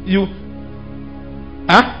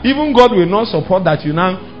even God will not support that you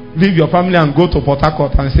now leave your family and go to Port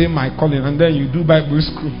Harcourt and say my calling, and then you do Bible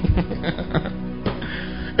school.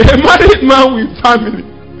 A married man with family,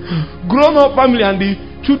 grown up family, and the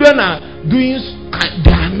children are doing,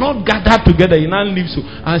 they are not gathered together. You now leave so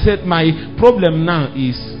and said, my problem now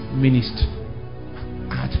is ministry.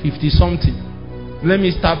 At 50 something, let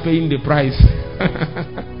me start paying the price.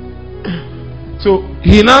 So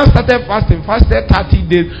he now started fasting, fasted 30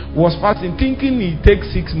 days, was fasting, thinking it takes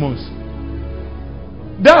 6 months.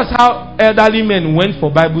 That's how elderly men went for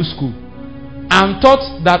Bible school and thought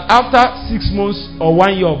that after 6 months or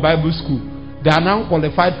 1 year of Bible school, they are now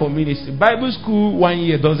qualified for ministry. Bible school 1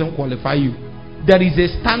 year doesn't qualify you. There is a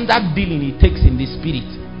standard dealing it takes in the spirit.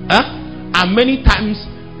 And many times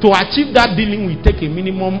to achieve that dealing will take a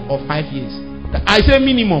minimum of 5 years. I say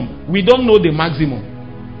minimum. We don't know the maximum.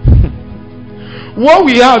 What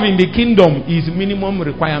we have in the kingdom is minimum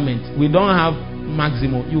requirement. We don't have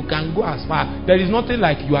maximum. You can go as far. There is nothing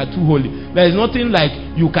like you are too holy. There is nothing like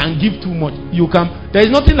you can give too much. There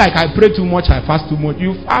is nothing like I pray too much, I fast too much.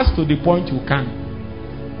 You fast to the point you can.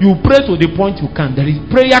 You pray to the point you can.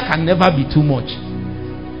 Prayer can never be too much.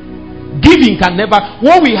 Giving can never.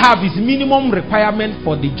 What we have is minimum requirement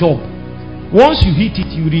for the job. Once you hit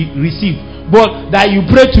it, you receive. But that you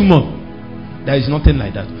pray too much, there is nothing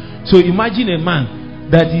like that. So imagine a man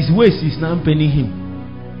that his waist is now paining him.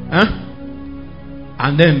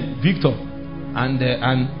 And then Victor and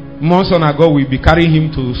months on ago will be carrying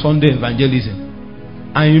him to Sunday evangelism.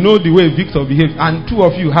 And you know the way Victor behaves. And two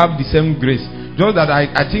of you have the same grace. Just that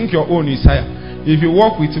I think your own is higher. If you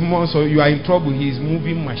walk with him also, you are in trouble. He is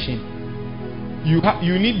moving machine. You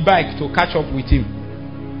need bike to catch up with him.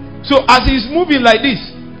 So as he's moving like this,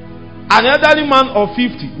 an elderly man of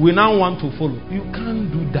 50 will now want to follow. You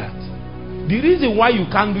can't do that. The reason why you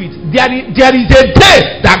can't do it, there is a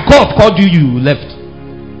day that God called you, you left.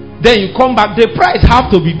 Then you come back, the price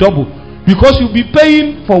have to be double. Because you'll be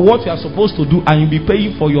paying for what you are supposed to do, and you'll be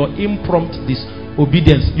paying for your impromptu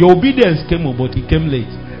disobedience. Your obedience came, but it came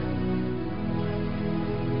late.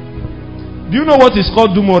 Do you know what is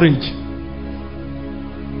called doom orange?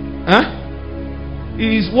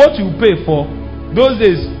 It is what you pay for. Those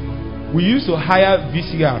days, we used to hire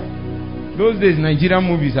VCR. Those days, Nigerian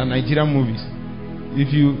movies are Nigerian movies.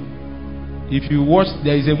 If you watch,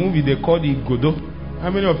 there is a movie they call it Godot. How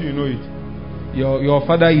many of you know it? Your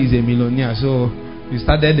father is a millionaire, so you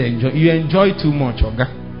started enjoy. You enjoy too much, Oga.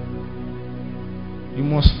 You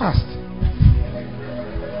must fast.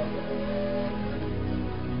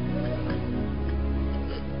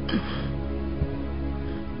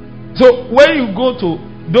 So when you go to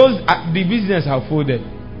those, the business have folded.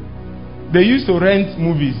 They used to rent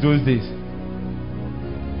movies those days.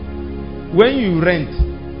 When you rent,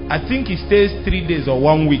 I think it stays 3 days or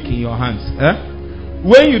 1 week in your hands.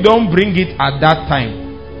 When you don't bring it at that time,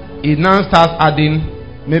 it now starts adding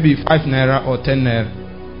maybe 5 naira or 10 naira,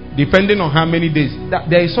 depending on how many days.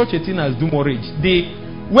 There is such a thing as demurrage.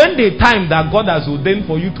 When the time that God has ordained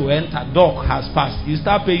for you to enter dock has passed, you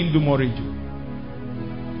start paying demurrage. Did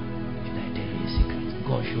I tell you a secret?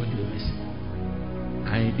 God showed you mercy.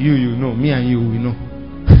 And you know, me and you, we know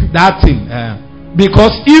that thing.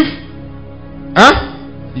 Because if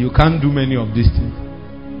you can't do many of these things.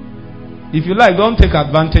 If you like, don't take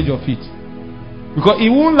advantage of it. Because it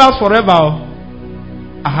won't last forever.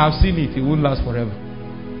 I have seen it. It won't last forever.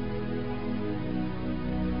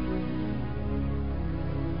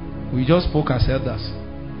 We just spoke as elders.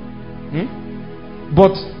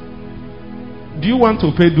 But do you want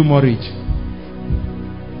to pay demurrage?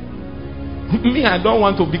 Me, I don't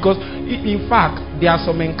want to, because in fact, there are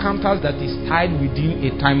some encounters that is tied within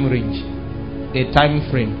a time range, a time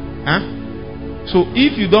frame. So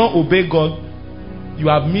if you don't obey God, you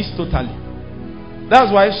have missed totally. That's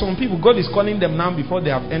why some people, God is calling them now before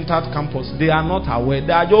they have entered campus. They are not aware.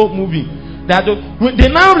 They are just moving. They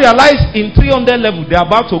now realize in 300 level they are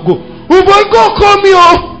about to go. Oh boy, God call me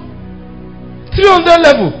 300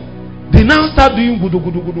 level. They now start doing gudu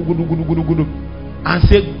and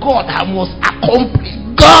say, God, I must accomplish.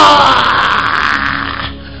 God.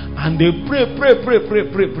 And they pray.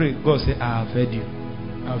 God say, I have heard you.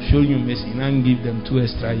 I've shown you mercy. Now give them 2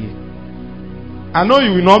 extra years. I know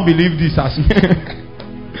you will not believe this as me.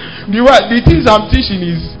 The things I'm teaching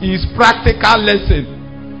is practical lesson.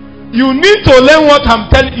 You need to learn what I'm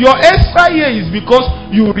telling you. Your extra year is because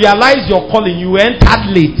you realize your calling. You entered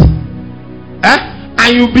late.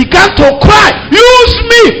 And you began to cry, use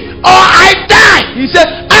me or I die. He said,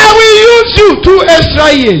 I will use you 2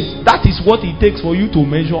 extra years. That is what it takes for you to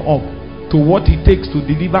measure up to what it takes to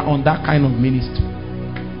deliver on that kind of ministry.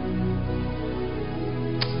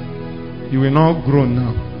 You will not grow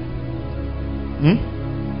now.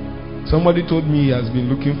 Somebody told me he has been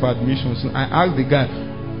looking for admissions. I asked the guy,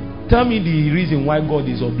 tell me the reason why God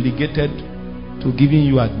is obligated to giving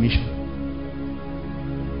you admission.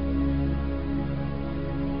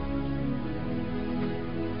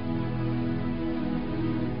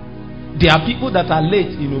 There are people that are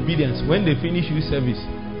late in obedience. When they finish youth service,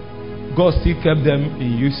 God still kept them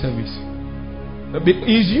in youth service.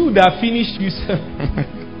 It's you that finished youth service.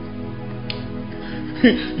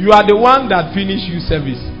 You are the one that finished youth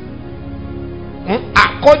service.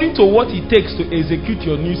 According to what it takes to execute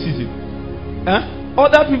your new season.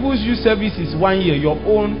 Other people's youth service is 1 year. Your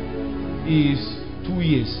own is 2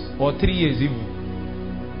 years or 3 years even.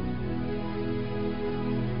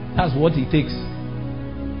 That's what it takes.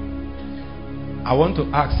 I want to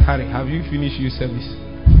ask Harry, have you finished your service?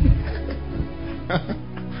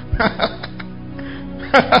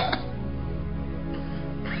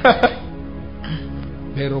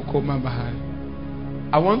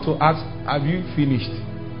 I want to ask, have you finished?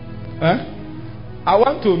 I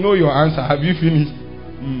want to know your answer. Have you finished?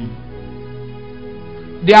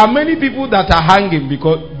 There are many people that are hanging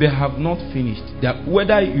because they have not finished. That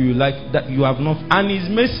whether you like that, you have not, and it's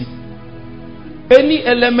mercy. Any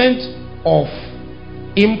element of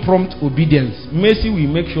impromptu obedience, mercy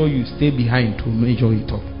will make sure you stay behind to measure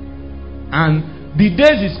it up. And the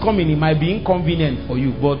days is coming, it might be inconvenient for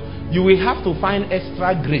you, but you will have to find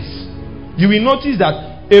extra grace. You will notice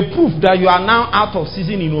that a proof that you are now out of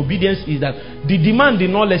season in obedience is that the demand did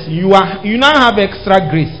not lessen. You now have extra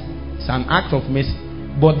grace. It's an act of mercy,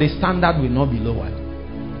 but the standard will not be lowered.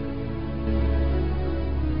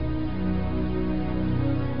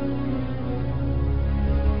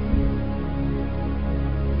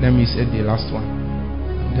 Let me say the last one,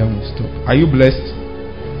 then we'll stop. Are you blessed?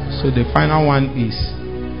 So the final one is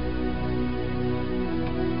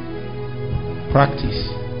practice.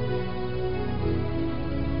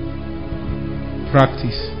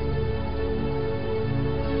 Practice.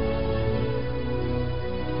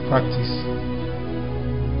 Practice.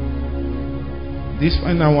 This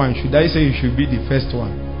final one, should I say it should be the first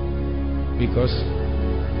one? Because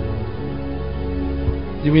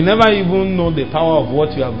you will never even know the power of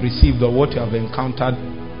what you have received or what you have encountered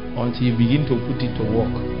until you begin to put it to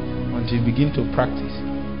work, until you begin to practice,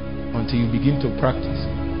 until you begin to practice,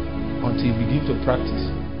 until you begin to practice,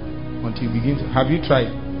 until you begin to. Have you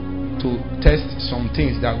tried to test some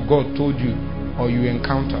things that God told you or you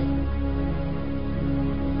encountered?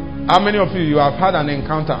 How many of you have had an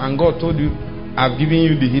encounter and God told you, I've given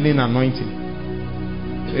you the healing anointing?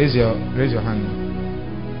 Raise your hand.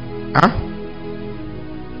 Huh?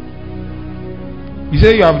 You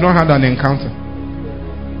say you have not had an encounter.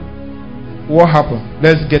 What happened?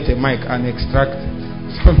 Let's get a mic and extract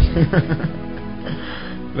something.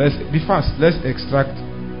 Let's be fast. Let's extract.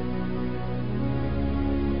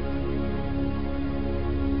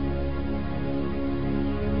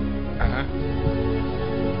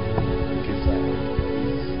 Okay, sir.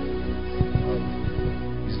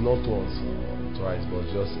 It's not once or twice, but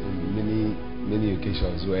just in many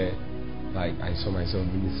occasions where, like, I saw myself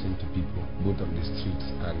ministering to people, both on the streets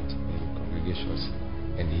and in congregations,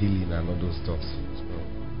 and healing and all those stuff. So,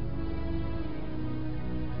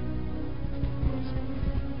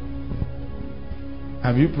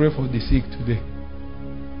 have you prayed for the sick today?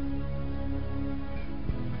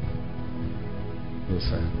 no,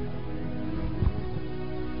 sir.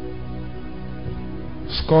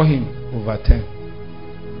 Score him over 10.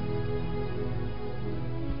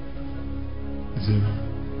 0.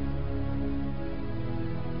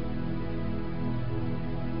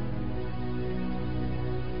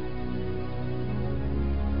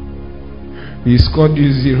 He scored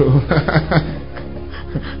you 0.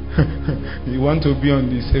 You want to be on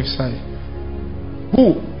the safe side.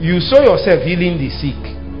 Who? You saw yourself healing the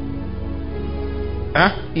sick.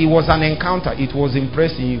 It was an encounter. It was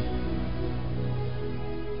impressing you.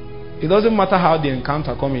 It doesn't matter how the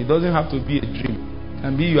encounter comes. It doesn't have to be a dream. It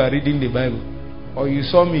can be you are reading the Bible, or you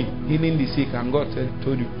saw me healing the sick, and God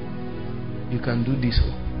told you, you can do this.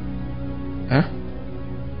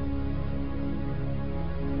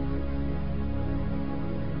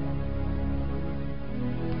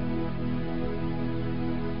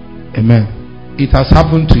 Amen. It has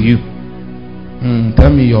happened to you. Tell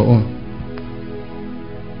me your own.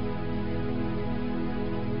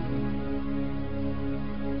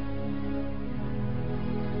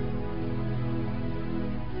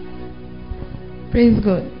 Praise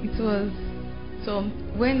God. It was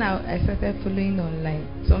when I started following online.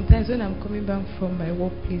 Sometimes when I'm coming back from my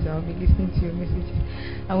workplace, I'll be listening to your messages.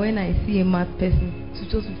 And when I see a mad person, to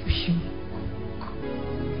just push him.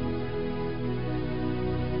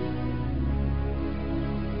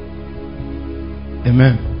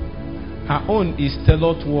 Amen. Her own is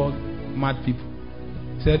tailored toward mad people.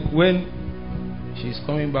 Said when she's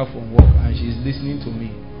coming back from work and she's listening to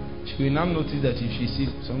me, she will now notice that if she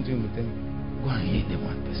sees something with them, go and hit the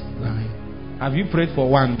mad person. Go and hit. Have you prayed for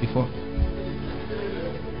one before?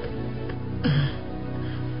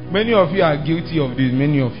 Many of you are guilty of this.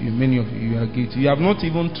 Many of you are guilty. You have not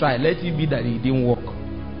even tried. Let it be that it didn't work.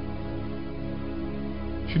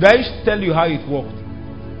 Should I tell you how it worked?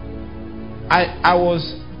 I was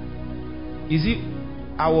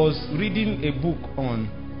reading a book on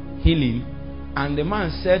healing, and the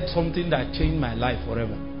man said something that changed my life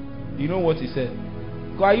forever. You know what he said?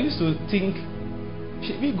 Because I used to think,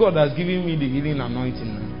 maybe God has given me the healing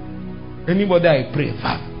anointing now. Anybody I pray,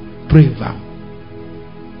 vam.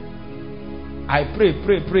 I pray,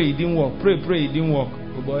 it didn't work. Pray, it didn't work.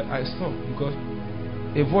 Oh boy, I stopped because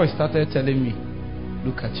a voice started telling me,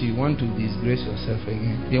 look at you want to disgrace yourself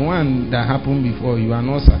again. The one that happened before, you are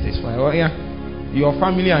not satisfied. Oh yeah, your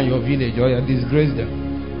family and your village, oh yeah, disgrace them.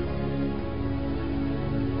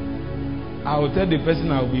 I will tell the person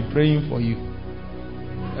I will be praying for you.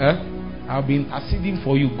 I'll be interceding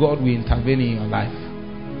for you. God will intervene in your life.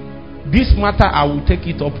 This matter, I will take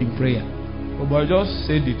it up in prayer. But just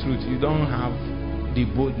say the truth. You don't have the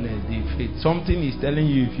boldness, the faith. Something is telling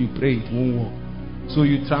you if you pray, it won't work. So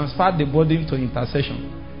you transfer the burden to intercession.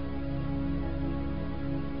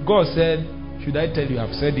 God said, should I tell you,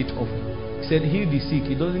 I've said it often. He said, heal the sick.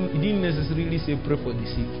 He didn't necessarily say pray for the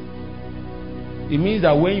sick. It means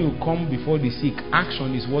that when you come before the sick,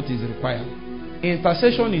 action is what is required.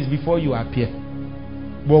 Intercession is before you appear.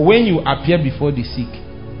 But when you appear before the sick,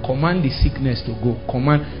 command the sickness to go.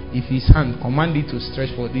 Command, if his hand, command it to stretch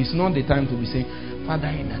forward. It's not the time to be saying, Father,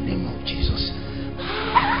 in the name of Jesus.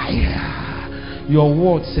 Your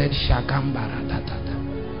word said Shagambara.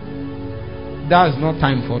 That's not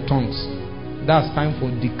time for tongues. That's time for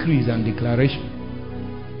decrees and declaration.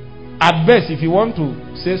 At best, if you want to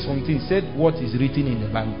say something, say what is written in the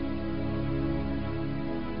Bible.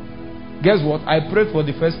 Guess what? I prayed for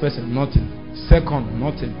the first person, nothing. Second,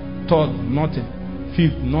 nothing. Third, nothing.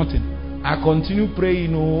 Fifth, nothing. I continue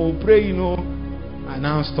praying, I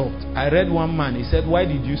now stopped. I read one man, he said, why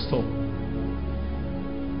did you stop?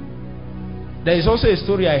 There is also a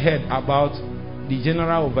story I heard about the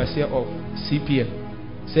general overseer of CPM.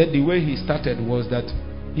 Said the way he started was that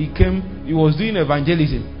he was doing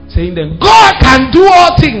evangelism, saying that God can do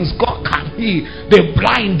all things. God can heal the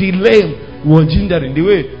blind, the lame. He was gingering the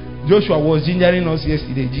way Joshua was gingering us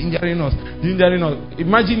yesterday, gingering us.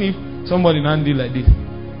 Imagine if somebody now did like this.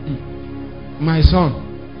 my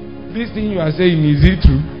son, this thing you are saying, is it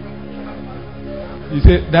true? He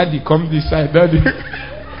said, Daddy, come this side, Daddy.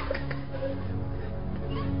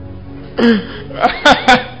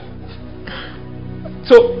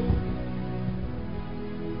 So,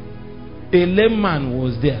 a lame man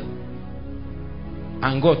was there.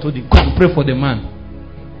 And God told him, come pray for the man.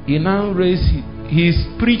 He now raised his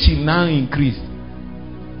preaching now increased.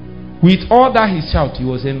 With all that he shout, he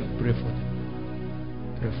was saying, pray for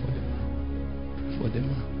them. Pray for them. Pray for the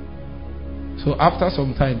man. So after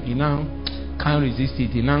some time, he now can't resist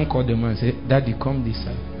it. He now called the man and said, Daddy, come this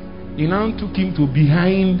side. He now took him to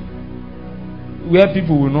behind where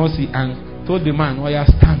people will not see and told the man, oh yeah,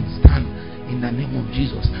 stand in the name of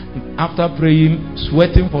Jesus. After praying,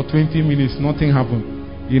 sweating for 20 minutes, nothing happened.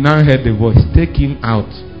 He now heard the voice, take him out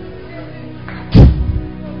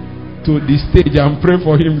to the stage and pray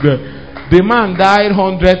for him there. The man died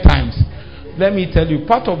 100 times. Let me tell you,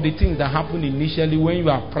 part of the things that happen initially when you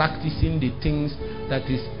are practicing the things that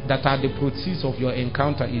are the proceeds of your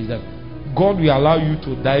encounter is that God will allow you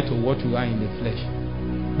to die to what you are in the flesh.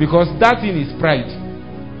 Because that thing is pride.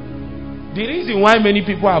 The reason why many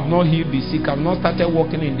people have not healed the sick, have not started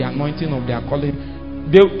walking in the anointing of their calling,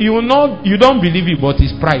 you don't believe it, but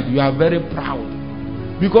it's pride. You are very proud.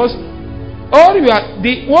 Because what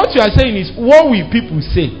you are saying is, what will people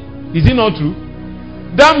say? Is it not true?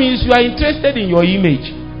 That means you are interested in your image.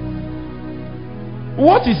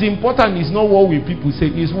 What is important is not what will people say,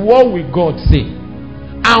 it's what will God say.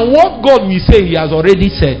 And what God will say, He has already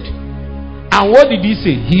said. And what did He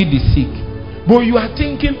say? Heal the sick. But you are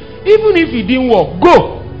thinking, even if it didn't work,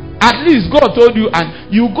 go. At least God told you,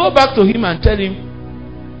 and you go back to Him and tell Him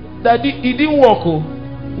that it didn't work. Oh,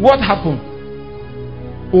 what happened?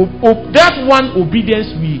 That one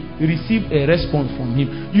obedience will receive a response from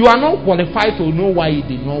Him. You are not qualified to know why it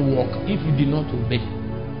did not work if you did not obey.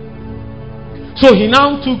 So He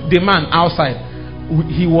now took the man outside.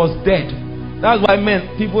 He was dead. That's why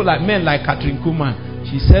men like Catherine Kuhlman,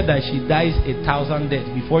 she said that she dies 1,000 deaths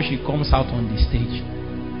before she comes out on the stage.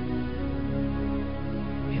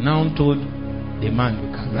 He now told the man, you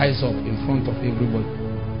can rise up in front of everybody.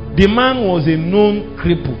 The man was a known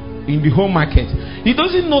cripple in the home market. He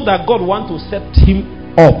doesn't know that God wants to set him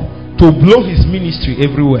up to blow his ministry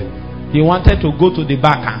everywhere. He wanted to go to the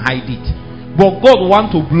back and hide it. But God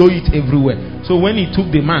wants to blow it everywhere. So when He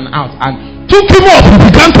took the man out and took him up, he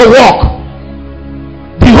began to walk.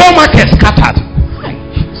 The whole market scattered.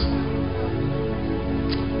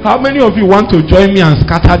 How many of you want to join me and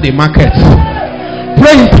scatter the market?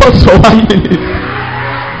 Pray in tongues for 1 minute.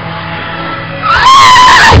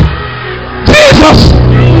 Jesus!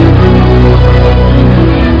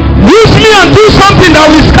 Use me and do something that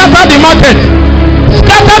will scatter the market,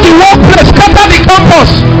 scatter the workplace, scatter the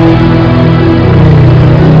campus.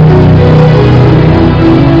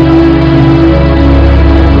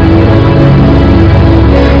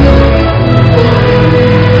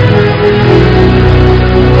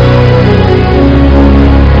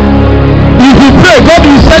 If you pray, God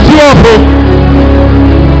will set you up.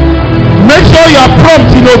 Make sure you are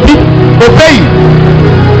prompt in obeying.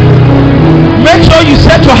 Make sure you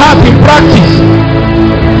set your heart in practice.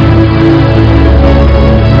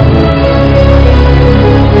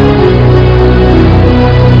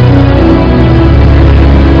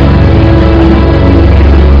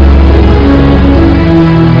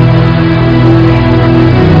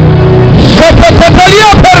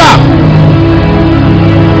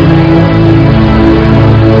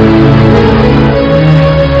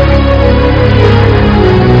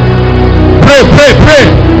 Pray.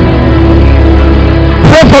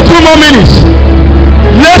 For 2 more minutes.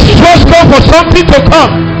 Let's trust God for something to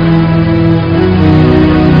come.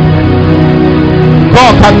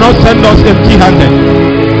 God cannot send us empty-handed.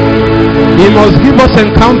 He must give us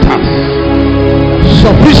encounters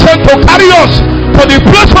sufficient to carry us to the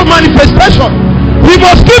place of manifestation. He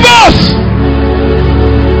must give us.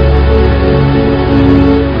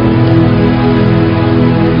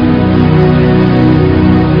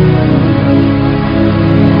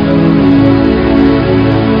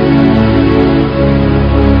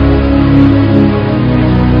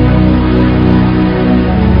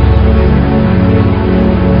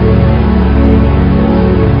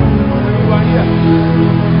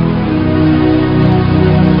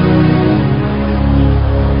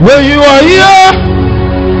 When you are here,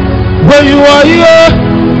 when you are here,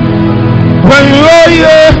 when you are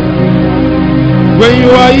here, when you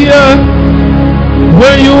are here,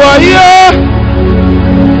 when you are here.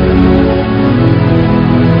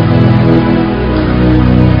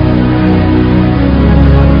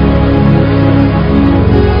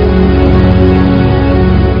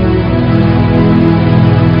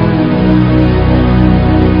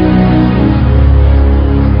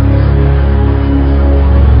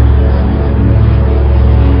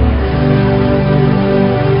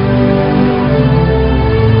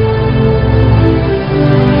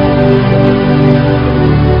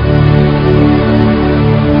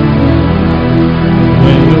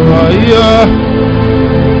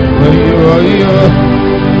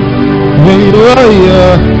 are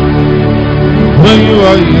here, when you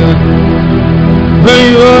are here, when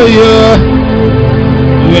you are here,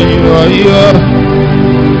 when you are here,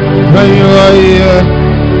 when you are here,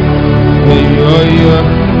 when you are here,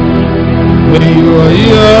 when you are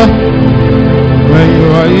here, when you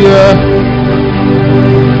are here.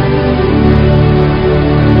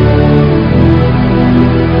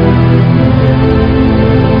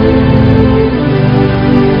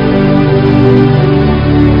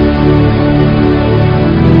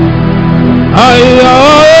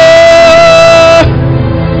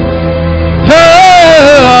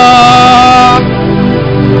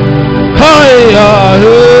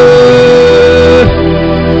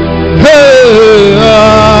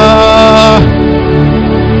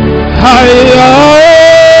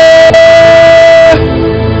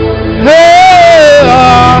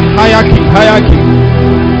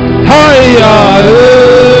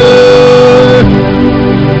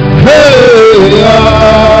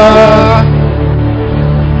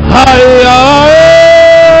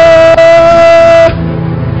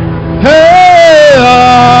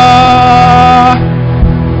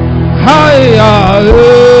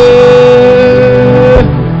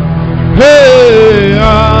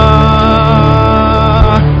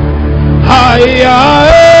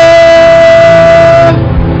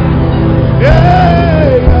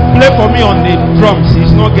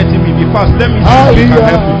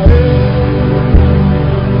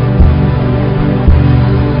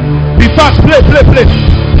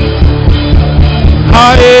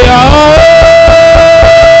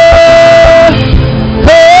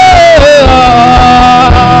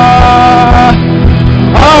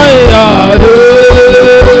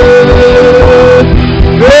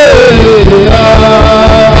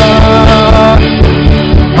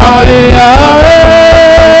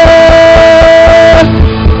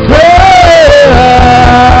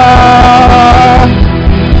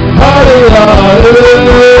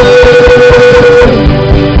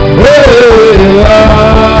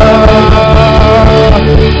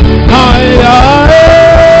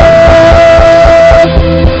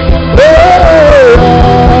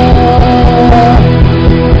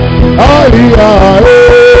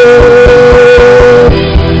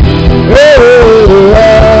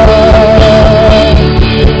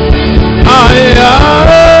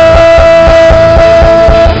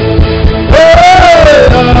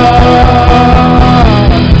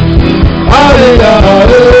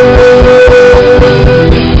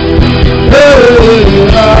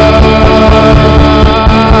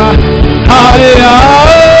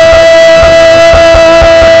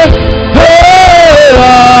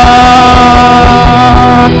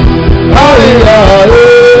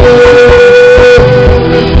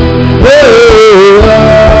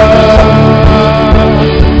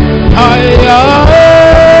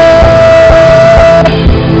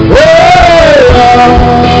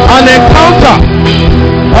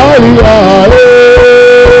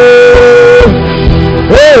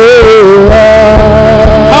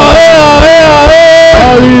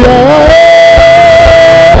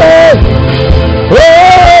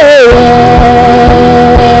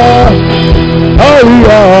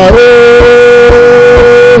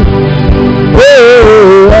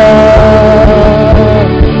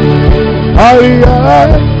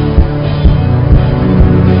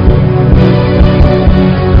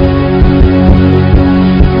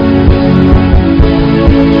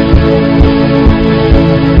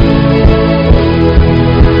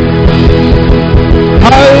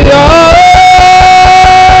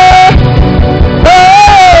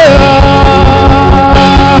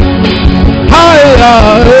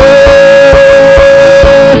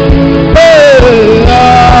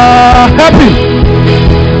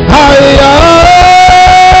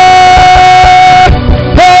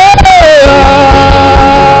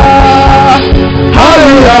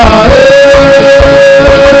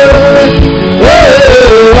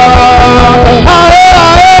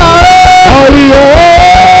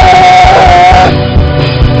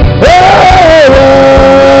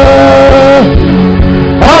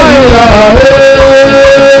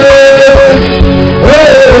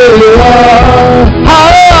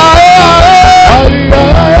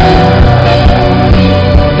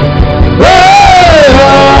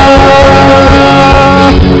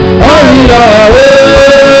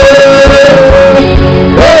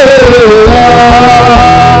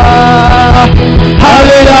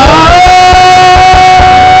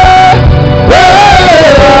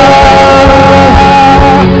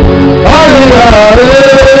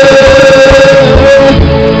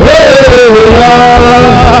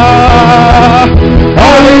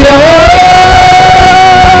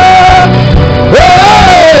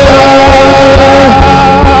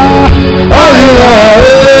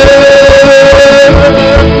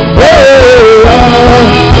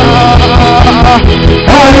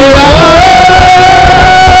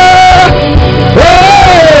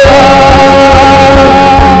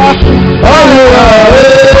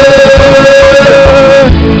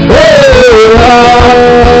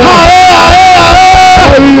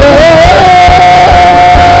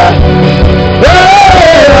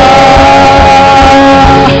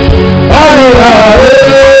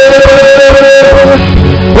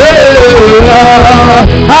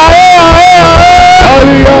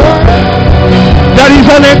 is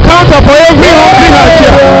an encounter for every hungry heart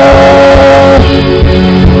here.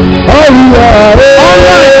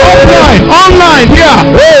 Online here.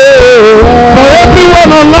 For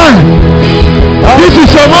everyone online. This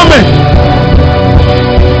is your moment.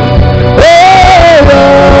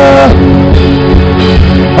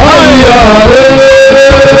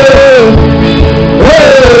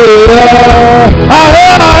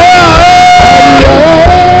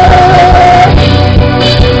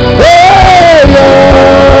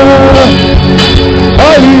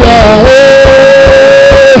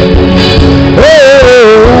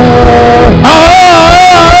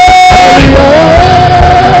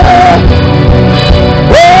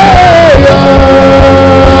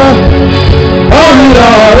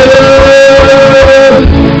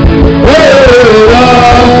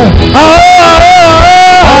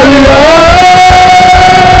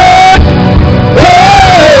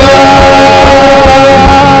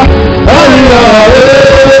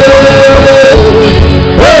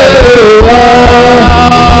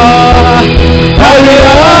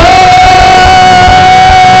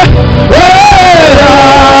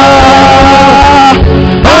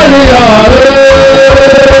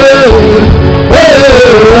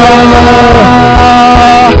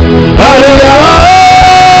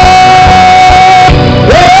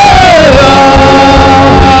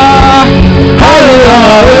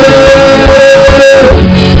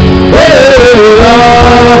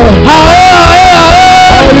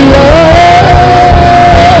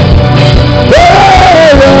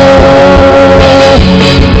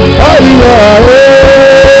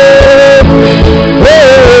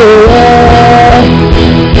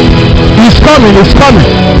 It's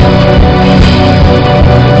coming.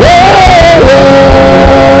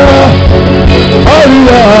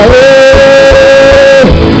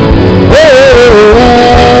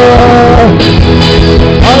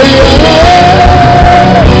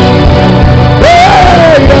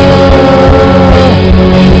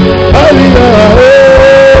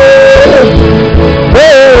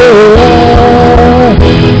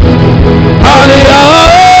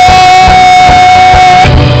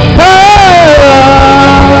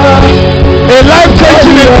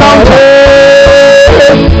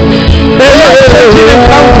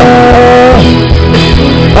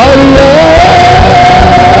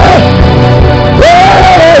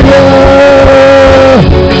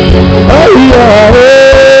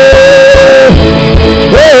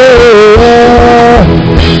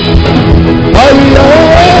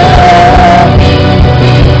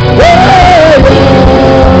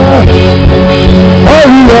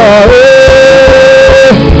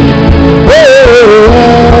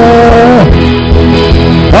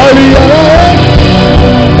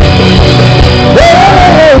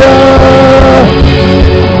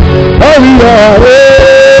 Hallelujah.